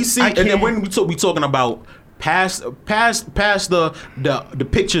and what he see, and then when we talking about past the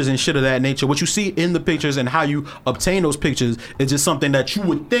pictures and shit of that nature, what you see in the pictures and how you obtain those pictures is just something that you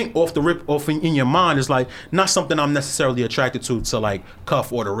would think off in your mind is like not something I'm necessarily attracted to like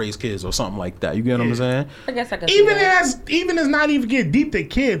cuff or to raise kids or something like that. You get what I'm saying? I guess I could. Even as not even get deep to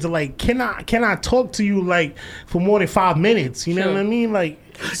kids, like can I talk to you like for more than 5 minutes? You know what I mean? Like.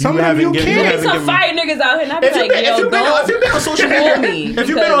 Some of them you can't. There's some fire niggas out here, and I be like, if you've been on social media, if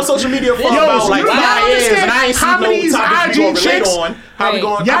you've been on social media for about like 5 years, and I ain't seen no topics you gonna relate on, how we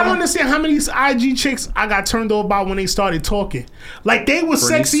going? Y'all don't understand how many IG chicks I got turned over by when they started talking. Like they was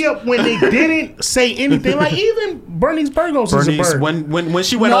sexy up when they didn't say anything. Like even Bernice Burgos is a bird. When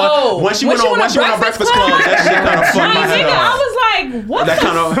she went on Breakfast Club, that shit kind of fucked my head up. I was like, what? That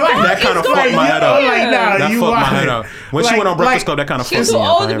kind of fucked my head up. That fucked my head up. When she went on Breakfast Club, that kind of fucked me up. She's too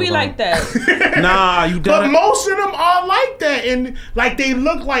old to be like that. Nah, you done. But most of them are like that, and like they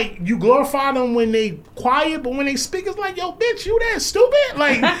look like you glorify them when they quiet, but when they speak, it's like, yo, bitch, you that stupid?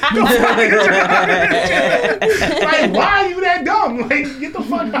 Like, like why are you that dumb? Like, get the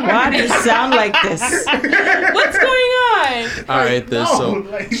fuck out. Why do you sound like this? What's going on? All right,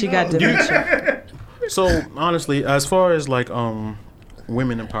 then. She got dementia. So honestly, as far as like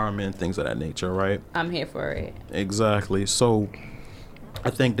women empowerment, things of that nature, right? I'm here for it. Exactly. So I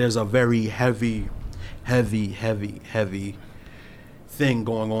think there's a very heavy thing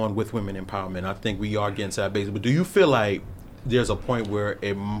going on with women empowerment. I think we are getting to that base. But do you feel like there's a point where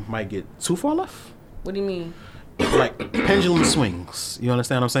it might get too far left? What do you mean? Like pendulum swings. You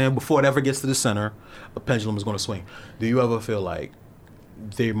understand what I'm saying? Before it ever gets to the center, a pendulum is going to swing. Do you ever feel like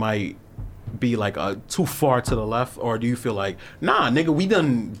they might be like too far to the left, or do you feel like, nah, nigga, we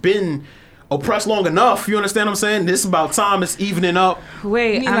done been oppressed long enough? You understand what I'm saying? This is about time. It's evening up.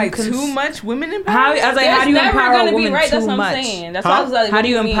 Wait, you mean like too much women empowerment? How do you empower a woman right, too that's much? That's what I was like, how do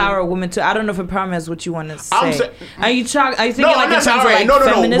you empower a woman too? I don't know if empowerment is what you want to say. Are you thinking in terms of like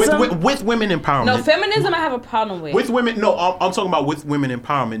feminism? With women empowerment. No, feminism I have a problem with. With women, no, I'm talking about with women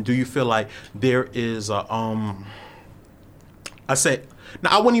empowerment. Do you feel like there is a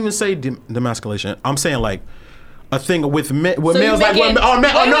I wouldn't even say demasculation. I'm saying like a thing with males like women.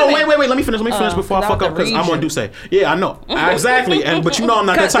 Wait. Let me finish before I fuck up, because I'm gonna do say. Yeah, I know exactly, but you know I'm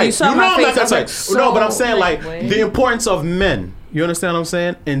not that type. You know I'm not that type. No, but I'm saying like the importance of men. You understand what I'm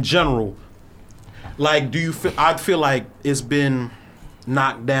saying? In general, like, do you feel? I feel like it's been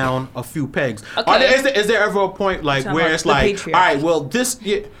knocked down a few pegs. Okay. Is there ever a point like where it's like, all right, well, this.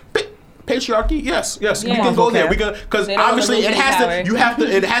 Yeah, patriarchy, yes, we can go there. We can, because obviously it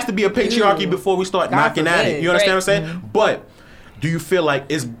has to be a patriarchy before we start knocking at it. You understand what I'm saying? Mm-hmm. But do you feel like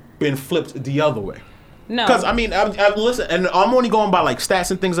it's been flipped the other way? No, because I mean, listen, and I'm only going by like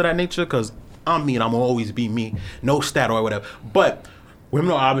stats and things of that nature, because I'm me and I'm gonna always be me, no stat or whatever. But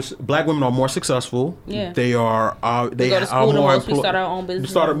women are obviously, black women are more successful. Yeah, they are. They go to school the most. We start our own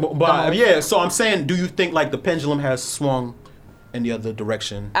business. So I'm saying, do you think like the pendulum has swung in the other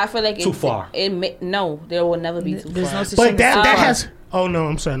direction? I feel like too far. No, there will never be too far. No, but that has. Oh no,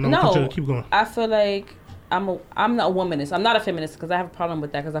 I'm sorry. No, keep going. I feel like I'm not a womanist. I'm not a feminist, because I have a problem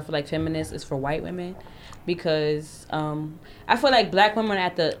with that, because I feel like feminist is for white women, because I feel like black women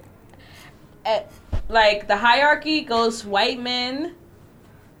like the hierarchy goes white men,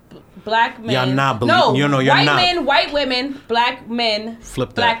 black men. You're not white men, white women, black men,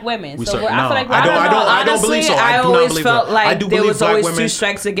 black women. I feel like I don't believe so. I always felt like there was always two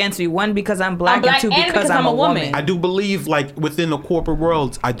strikes against me. One, because I'm black, and two, because I'm a woman. I do believe, like, within the corporate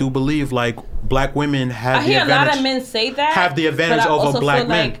world, I do believe like black women have the advantage. I hear a lot of men say that. Have the advantage over black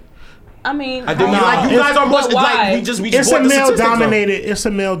men. I mean, I think like you guys are more like we just it's a male dominated. It's a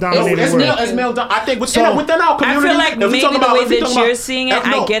male dominated. It's male. I think within our community. I feel like maybe the way that you're seeing it,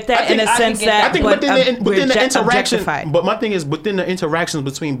 I get that in a sense that. I think within the interaction. But my thing is, within the interactions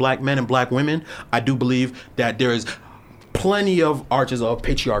between black men and black women, I do believe that there is plenty of arches of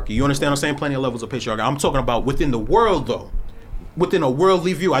patriarchy. You understand what I'm saying? Plenty of levels of patriarchy. I'm talking about within the world, though. Within a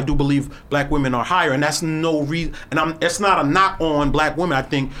worldly view, I do believe black women are higher, and that's no reason. And it's not a knock on black women. I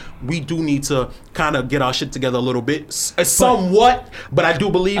think we do need to kind of get our shit together a little bit, somewhat. But I do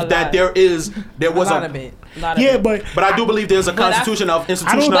believe that there was a bit. But I do believe there's a constitution of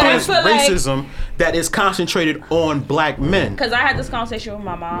institutionalized racism that is concentrated on black men. Because I had this conversation with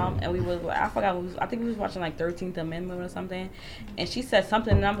my mom, and we was I think we was watching like 13th Amendment or something, and she said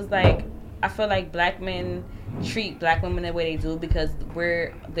something, and I was like, I feel like black men treat black women the way they do because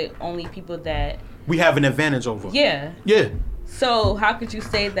we're the only people that we have an advantage over. Yeah. So how could you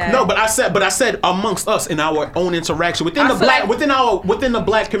say that? No, but I said amongst us in our own interaction within the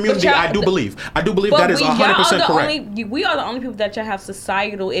black community, I do believe that is 100% correct. We are the only people that y'all have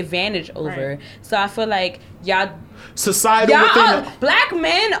societal advantage over. Right. So I feel like black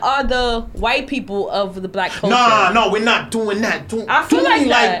men are the white people of the black culture. No, we're not doing that. I feel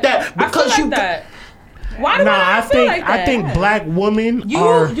like that because Why do I feel like that? I think black women we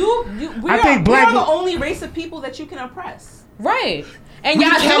are the only race of people that you can oppress. Right. And we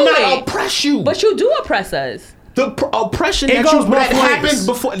y'all cannot oppress you. But you do oppress us. The oppression that happens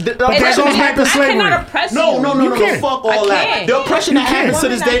before. The oppression that happens. I cannot oppress you. No. Fuck all that. The oppression that happens to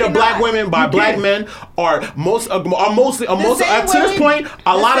this day to black women by black men are mostly at Tina's point.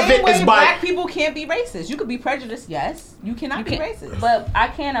 A lot of it is by black people can't be racist. You could be prejudiced, yes. You cannot be racist, but I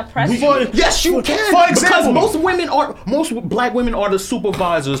can't oppress you. Yes, you can. For example, because most black women are the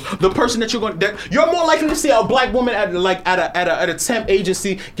supervisors. The person that you're more likely to see a black woman at a temp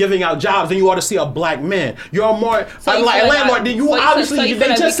agency giving out jobs than you are to see a black man. You're more like landlord. You obviously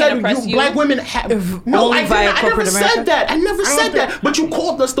they just said black women have no. I never said that. I never said that. But you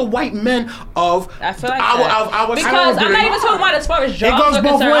called us the white men of. I feel like our because I'm not even talking about as far as jobs are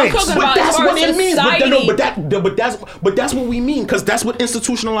concerned. I'm talking about as far as society. But that's what we mean, because that's what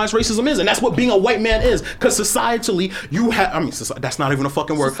institutionalized racism is, and that's what being a white man is. Because societally, you have. I mean, that's not even a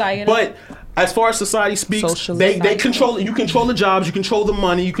fucking word. But as far as society speaks, they control. You control the jobs. You control the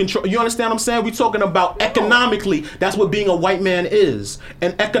money. You control. You understand what I'm saying? We're talking about economically. That's what being a white man is,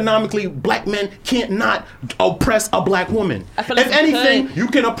 and economically, black men can't not oppress a black woman. If anything, you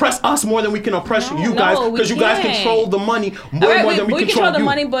can oppress us more than we can oppress you guys, because you guys control the money more than we control the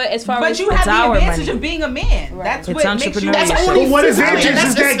money. But as far as you have the advantage of being a man, that's what makes you. That's only what advantage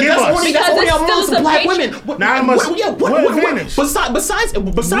does that give us? That's only amongst black women. What advantage? Besides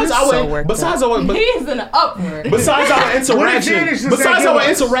our he's in an upward. Besides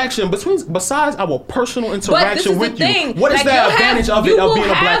our personal interaction with you, what is the advantage of being a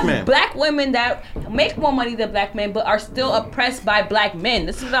black man? Black women that make more money than black men but are still oppressed by black men.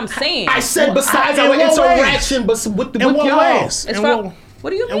 This is what I'm saying. I said besides our interaction, but with y'all. What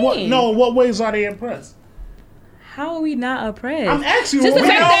do you mean? In what ways are they oppressed? How are we not oppressed? I'm asking you. Just the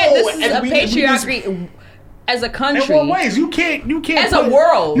fact that this is a patriarchy as a country. In what ways? You can't. As a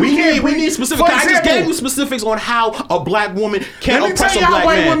world. We need specifics. I just gave you specifics on how a black woman can oppress a black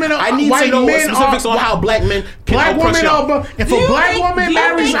man. I need to know specifics on how black men can oppress y'all. If a black woman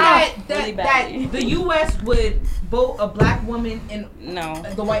marries out, that the U.S. would vote a black woman into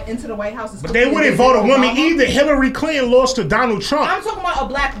the White House. But they wouldn't vote a woman either. Hillary Clinton lost to Donald Trump. I'm talking about a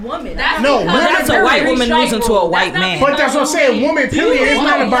black woman. That's a white woman losing to a white man. But that's what I'm saying. Woman, period. It's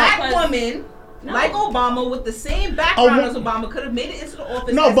not about black woman. Like Obama, with the same background as Obama, could have made it into the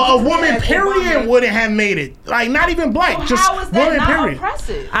office. No, but a woman, period, wouldn't have made it. Like, not even black. Well, just how is that woman, not period.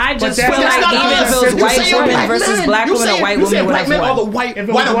 Oppressive? I just feel like even if it was white woman versus black woman, a white woman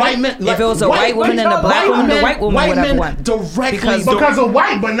would have won. If it was a white woman and a black woman, the white woman would have won. Because of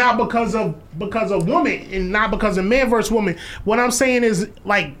white, but not because of woman, and not because of man versus woman. What I'm saying is,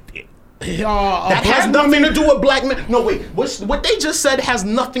 like, that has nothing to do with black men. No, wait. What they just said has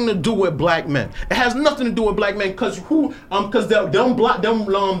nothing to do with black men. It has nothing to do with black men because them voting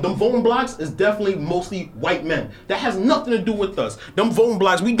blocks is definitely mostly white men. That has nothing to do with us. Them voting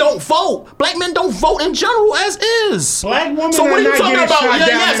blocks, we don't vote. Black men don't vote in general as is. Black women so what are you talking about?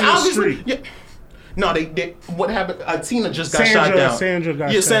 Obviously. Yeah. No, they. What happened? Tina just got shot down. Sandra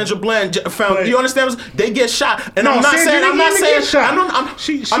got shot. Sandra Bland found. Do you understand? They get shot, and no, I'm not saying.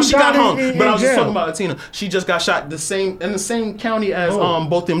 She got hung, but I was just talking about Tina. She just got shot in the same county as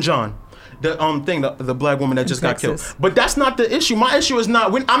both them John. The black woman that just got killed. But that's not the issue. My issue is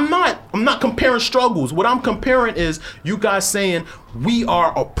not I'm not comparing struggles. What I'm comparing is you guys saying we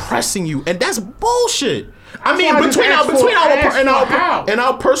are oppressing you, and that's bullshit. I mean, between our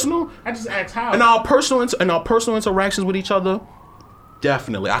personal, I just asked how, and our personal interactions with each other,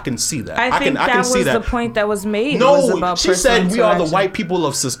 definitely, I can see that. I think that was the point that was made. No, she said we are the white people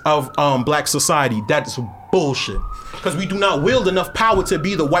of black society. That's bullshit. Because we do not wield enough power to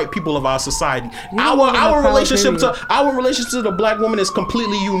be the white people of our society. Our relationship to the black woman is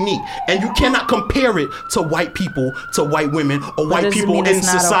completely unique, and you cannot compare it to white people, to white women, or white people in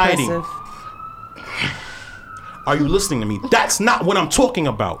society. Are you listening to me? That's not what I'm talking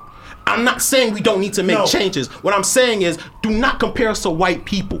about. I'm not saying we don't need to make changes. What I'm saying is, do not compare us to white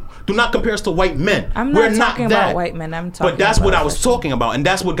people. Do not compare us to white men. We're not talking about white men. I'm talking. But that's what I was talking about, and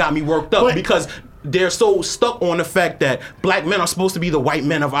that's what got me worked up because they're so stuck on the fact that black men are supposed to be the white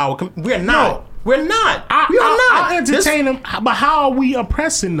men of our. We're not. No. We're not. We are not. I'll entertain them, but how are we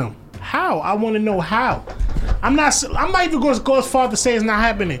oppressing them? How? I want to know how. I'm not even going to go as far to say it's not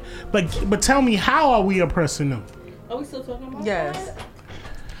happening. But tell me, how are we oppressing them? Are we still talking about that?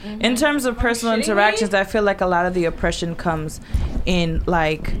 In terms of personal interactions, I feel like a lot of the oppression comes in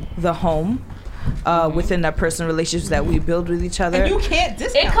like the home. Within that personal relationships that we build with each other, and you can't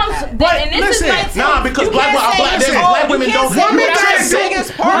discount it comes. That. But and this is like because black women don't.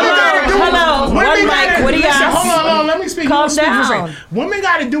 Hello, one mic. What do you ask? Hold on. Let me speak. Calm down. Women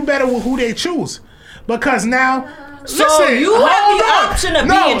got to do better with who they choose, because now So you have the option of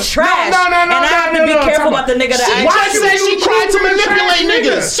being trash. And I have to be careful about the nigga that I said she tried to manipulate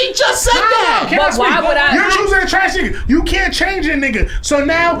niggas. She just said that. But why would I? You're choosing a trash nigga. You can't change a nigga. So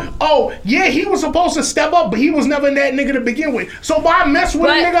now, he was supposed to step up, but he was never that nigga to begin with. So why mess with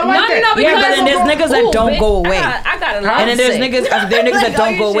a nigga like that? Yeah, but then there's niggas that don't go away. I got a lot. And then there's niggas that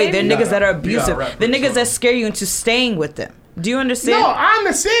don't go away. They're niggas that are abusive. They're niggas that scare you into staying with them. Do you understand? No, I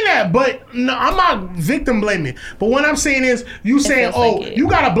understand that, but no, I'm not victim blaming. But what I'm saying is, you saying, you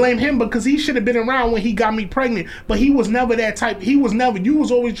gotta blame him because he should have been around when he got me pregnant. But he was never that type. You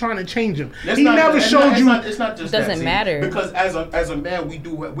was always trying to change him. It's not just it doesn't matter. Because as a man, we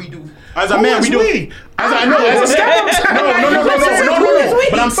do. As a man, we do. No. But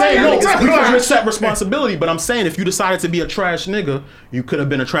I'm saying no, because you accept responsibility. But I'm saying if you decided to be a trash nigga, you could have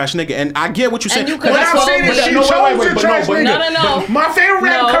been a trash nigga. And I get what you're saying. What I'm saying is she chose a trash nigga. No. My favorite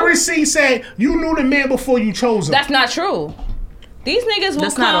rapper, Curry C, said, you knew the man before you chose him. That's not true. These niggas will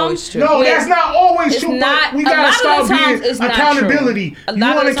that's come. Not always true. No, that's not always true. Not, but we gotta start being accountability. A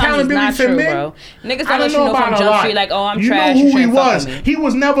lot of the times it's not true, bro. Niggas don't let you know from Jump Street, like, oh, I'm trash. You know who he was. He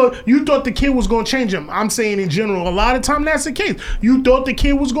was never. You thought the kid was gonna change him. I'm saying in general, a lot of time that's the case. You thought the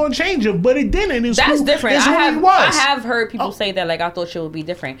kid was gonna change him, but it didn't. That's different. I have heard people say that, like, I thought shit would be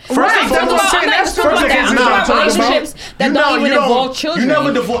different. Right. That's what I'm saying. That's I'm talking about relationships that don't even involve children. You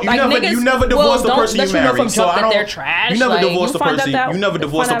never divorce the person you married. So I don't. You never divorce the person. You never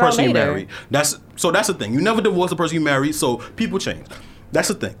divorce the person you married. That's the thing. You never divorce the person you married, so people change. That's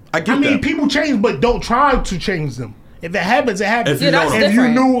the thing. I mean, people change, but don't try to change them. If it happens, it happens. If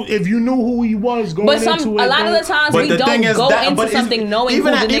you knew who he was going into it. But a lot of the times we don't go into something knowing who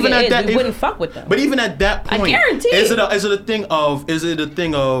the nigga is. We wouldn't fuck with them. But even at that point, I guarantee. Is it a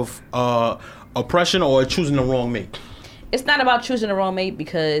thing of oppression or choosing the wrong mate? It's not about choosing the wrong mate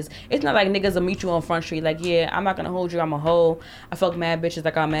because it's not like niggas will meet you on Front Street like, yeah, I'm not gonna hold you, I'm a hoe. I fuck mad bitches,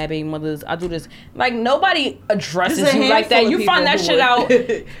 I got mad baby mothers, I do this. Like, nobody addresses you like that. You find that shit out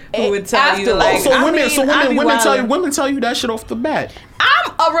who would tell you like, women tell you that shit off the bat.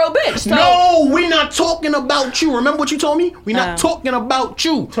 I'm a real bitch. So. No, we're not talking about you. Remember what you told me? We're not talking about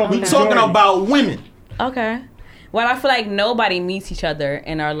you. We're talking about women. Okay. Well, I feel like nobody meets each other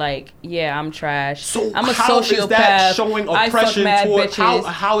and are like, yeah, I'm trash. So I'm a how sociopath. Is that showing oppression toward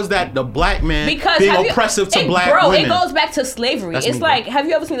how is that the black man being oppressive to black women? It goes back to slavery. It's like, have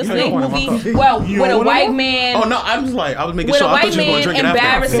you ever seen a slave movie? Well, when a white man I was making sure. When a white man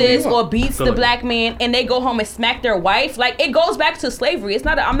embarrasses or beats the black man and they go home and smack their wife, like, it goes back to slavery. It's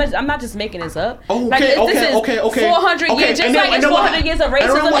not I'm not just making this up. Okay. 400 years, just like it's 400 years of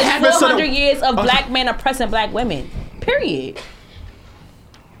racism, it's 400 years of black men oppressing black women. Period.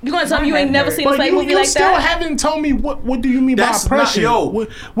 You gonna tell me you ain't never seen a slave movie like that? You still haven't told me what do you mean by oppression?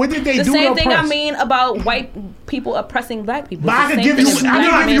 What did they do to oppress? The same thing I mean about white people oppressing black people. But I could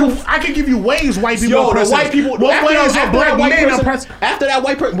give you ways white people oppress. White people. What ways are black men oppress? After that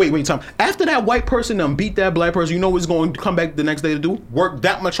white person, wait, Tom. After that white person beat that black person, you know what's going to come back the next day to do? Work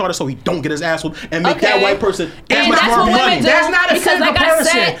that much harder so he don't get his ass whooped and make that white person that much more money. That's not a because, like I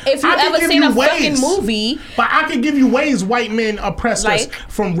said, if you ever seen a fucking movie, but I could give you ways white men oppress us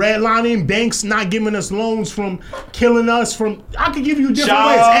from redlining, banks not giving us loans, from killing us, from I could give you different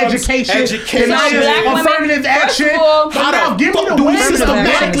ways. Education, affirmative action. How the fuck do we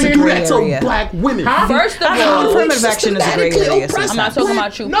systematically do that to black women? First of all, affirmative action is a great idea. I'm not talking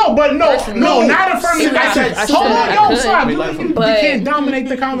about you. No, not affirmative action. Hold on, stop. You can't dominate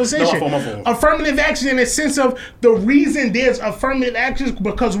the conversation. Affirmative action in the sense of the reason there's affirmative action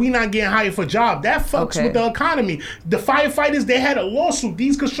because we not getting hired for job. That fucks with the economy. The firefighters, they had a lawsuit.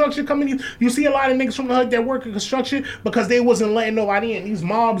 These construction companies, you see a lot of niggas from the hood that work in construction because they wasn't letting nobody in. These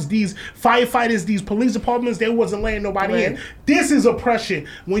mobs, these firefighters, these police departments, they wasn't letting nobody in. This is oppression.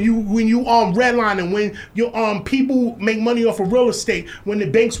 When you redlining, when your people make money off of real estate, when the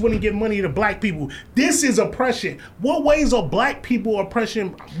banks wouldn't give money to black people. This is oppression. What ways are black people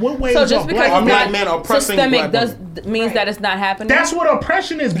oppression? What ways are black men oppressing systemic means that it's not happening? That's what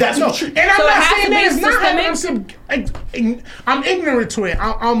oppression is. And I'm not saying that it's not happening. I'm ignorant to it.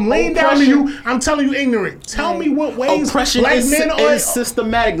 I'm laying down to you. I'm telling you ignorant. Tell me what ways oppression black men are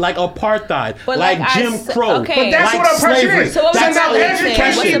systematic, like apartheid, like Jim Crow. But that's what oppression is. So now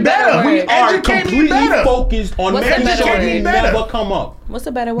educate me better. We are completely focused on making sure you never come up. What's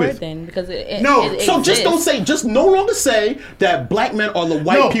a better word then? Because it so exists. just no longer say that black men are the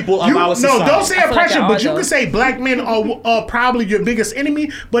white people of our society. No, don't say oppression, but you though. can say black men are probably your biggest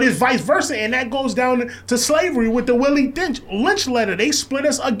enemy, but it's vice versa, and that goes down to slavery with the Willie Lynch letter. They split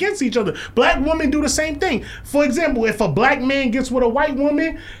us against each other. Black women do the same thing. For example, if a black man gets with a white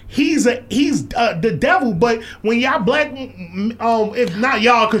woman, he's the devil. But when y'all black, if not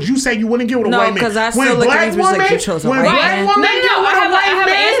y'all, because you say you wouldn't get with a white man. No, because I still look at me like you chose a white man. I have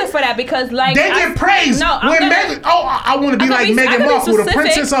an answer for that because like they get praised. No, I want to be like Meghan Markle, the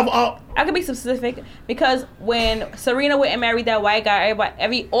princess of. I could be specific because when Serena went and married that white guy,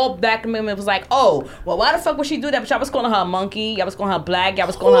 all black women was like, "Oh, well, why the fuck would she do that?" But y'all was calling her a monkey, y'all was calling her black, y'all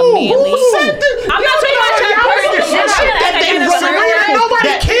was calling her manly. I'm not talking about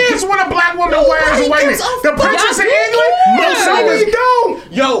nobody cares when a black woman wears a white man. The princess of England, we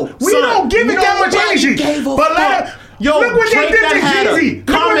don't. We don't give it that much energy. But let her. Look what they did to Jeezy.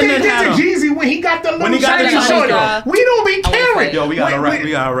 Look what they did to Jeezy when he got the little shiny shorty. We don't be caring. Yo, we gotta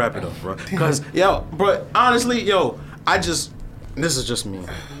wrap it up, bro. Because bro, honestly, this is just me.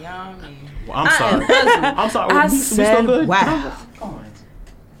 Well, I'm sorry. I'm sorry. I said, wow.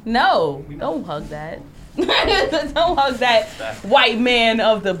 No, don't hug that. Don't hug that white man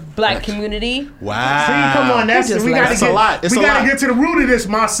of the black community. Wow. See, come on, that's a lot. We gotta get to the root of this,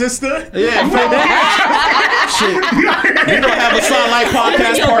 my sister. Yeah. Shit. We don't have a Sunlight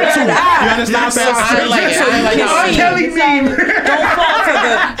Podcast Part 2. You understand? Kelly meme. Don't fall for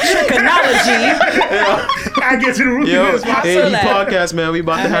the trigonology. I get to the root of this, my sister. Podcast, man. We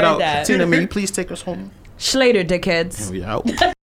about to head out. Tina, may you please take us home? Schlater, dickheads. We out.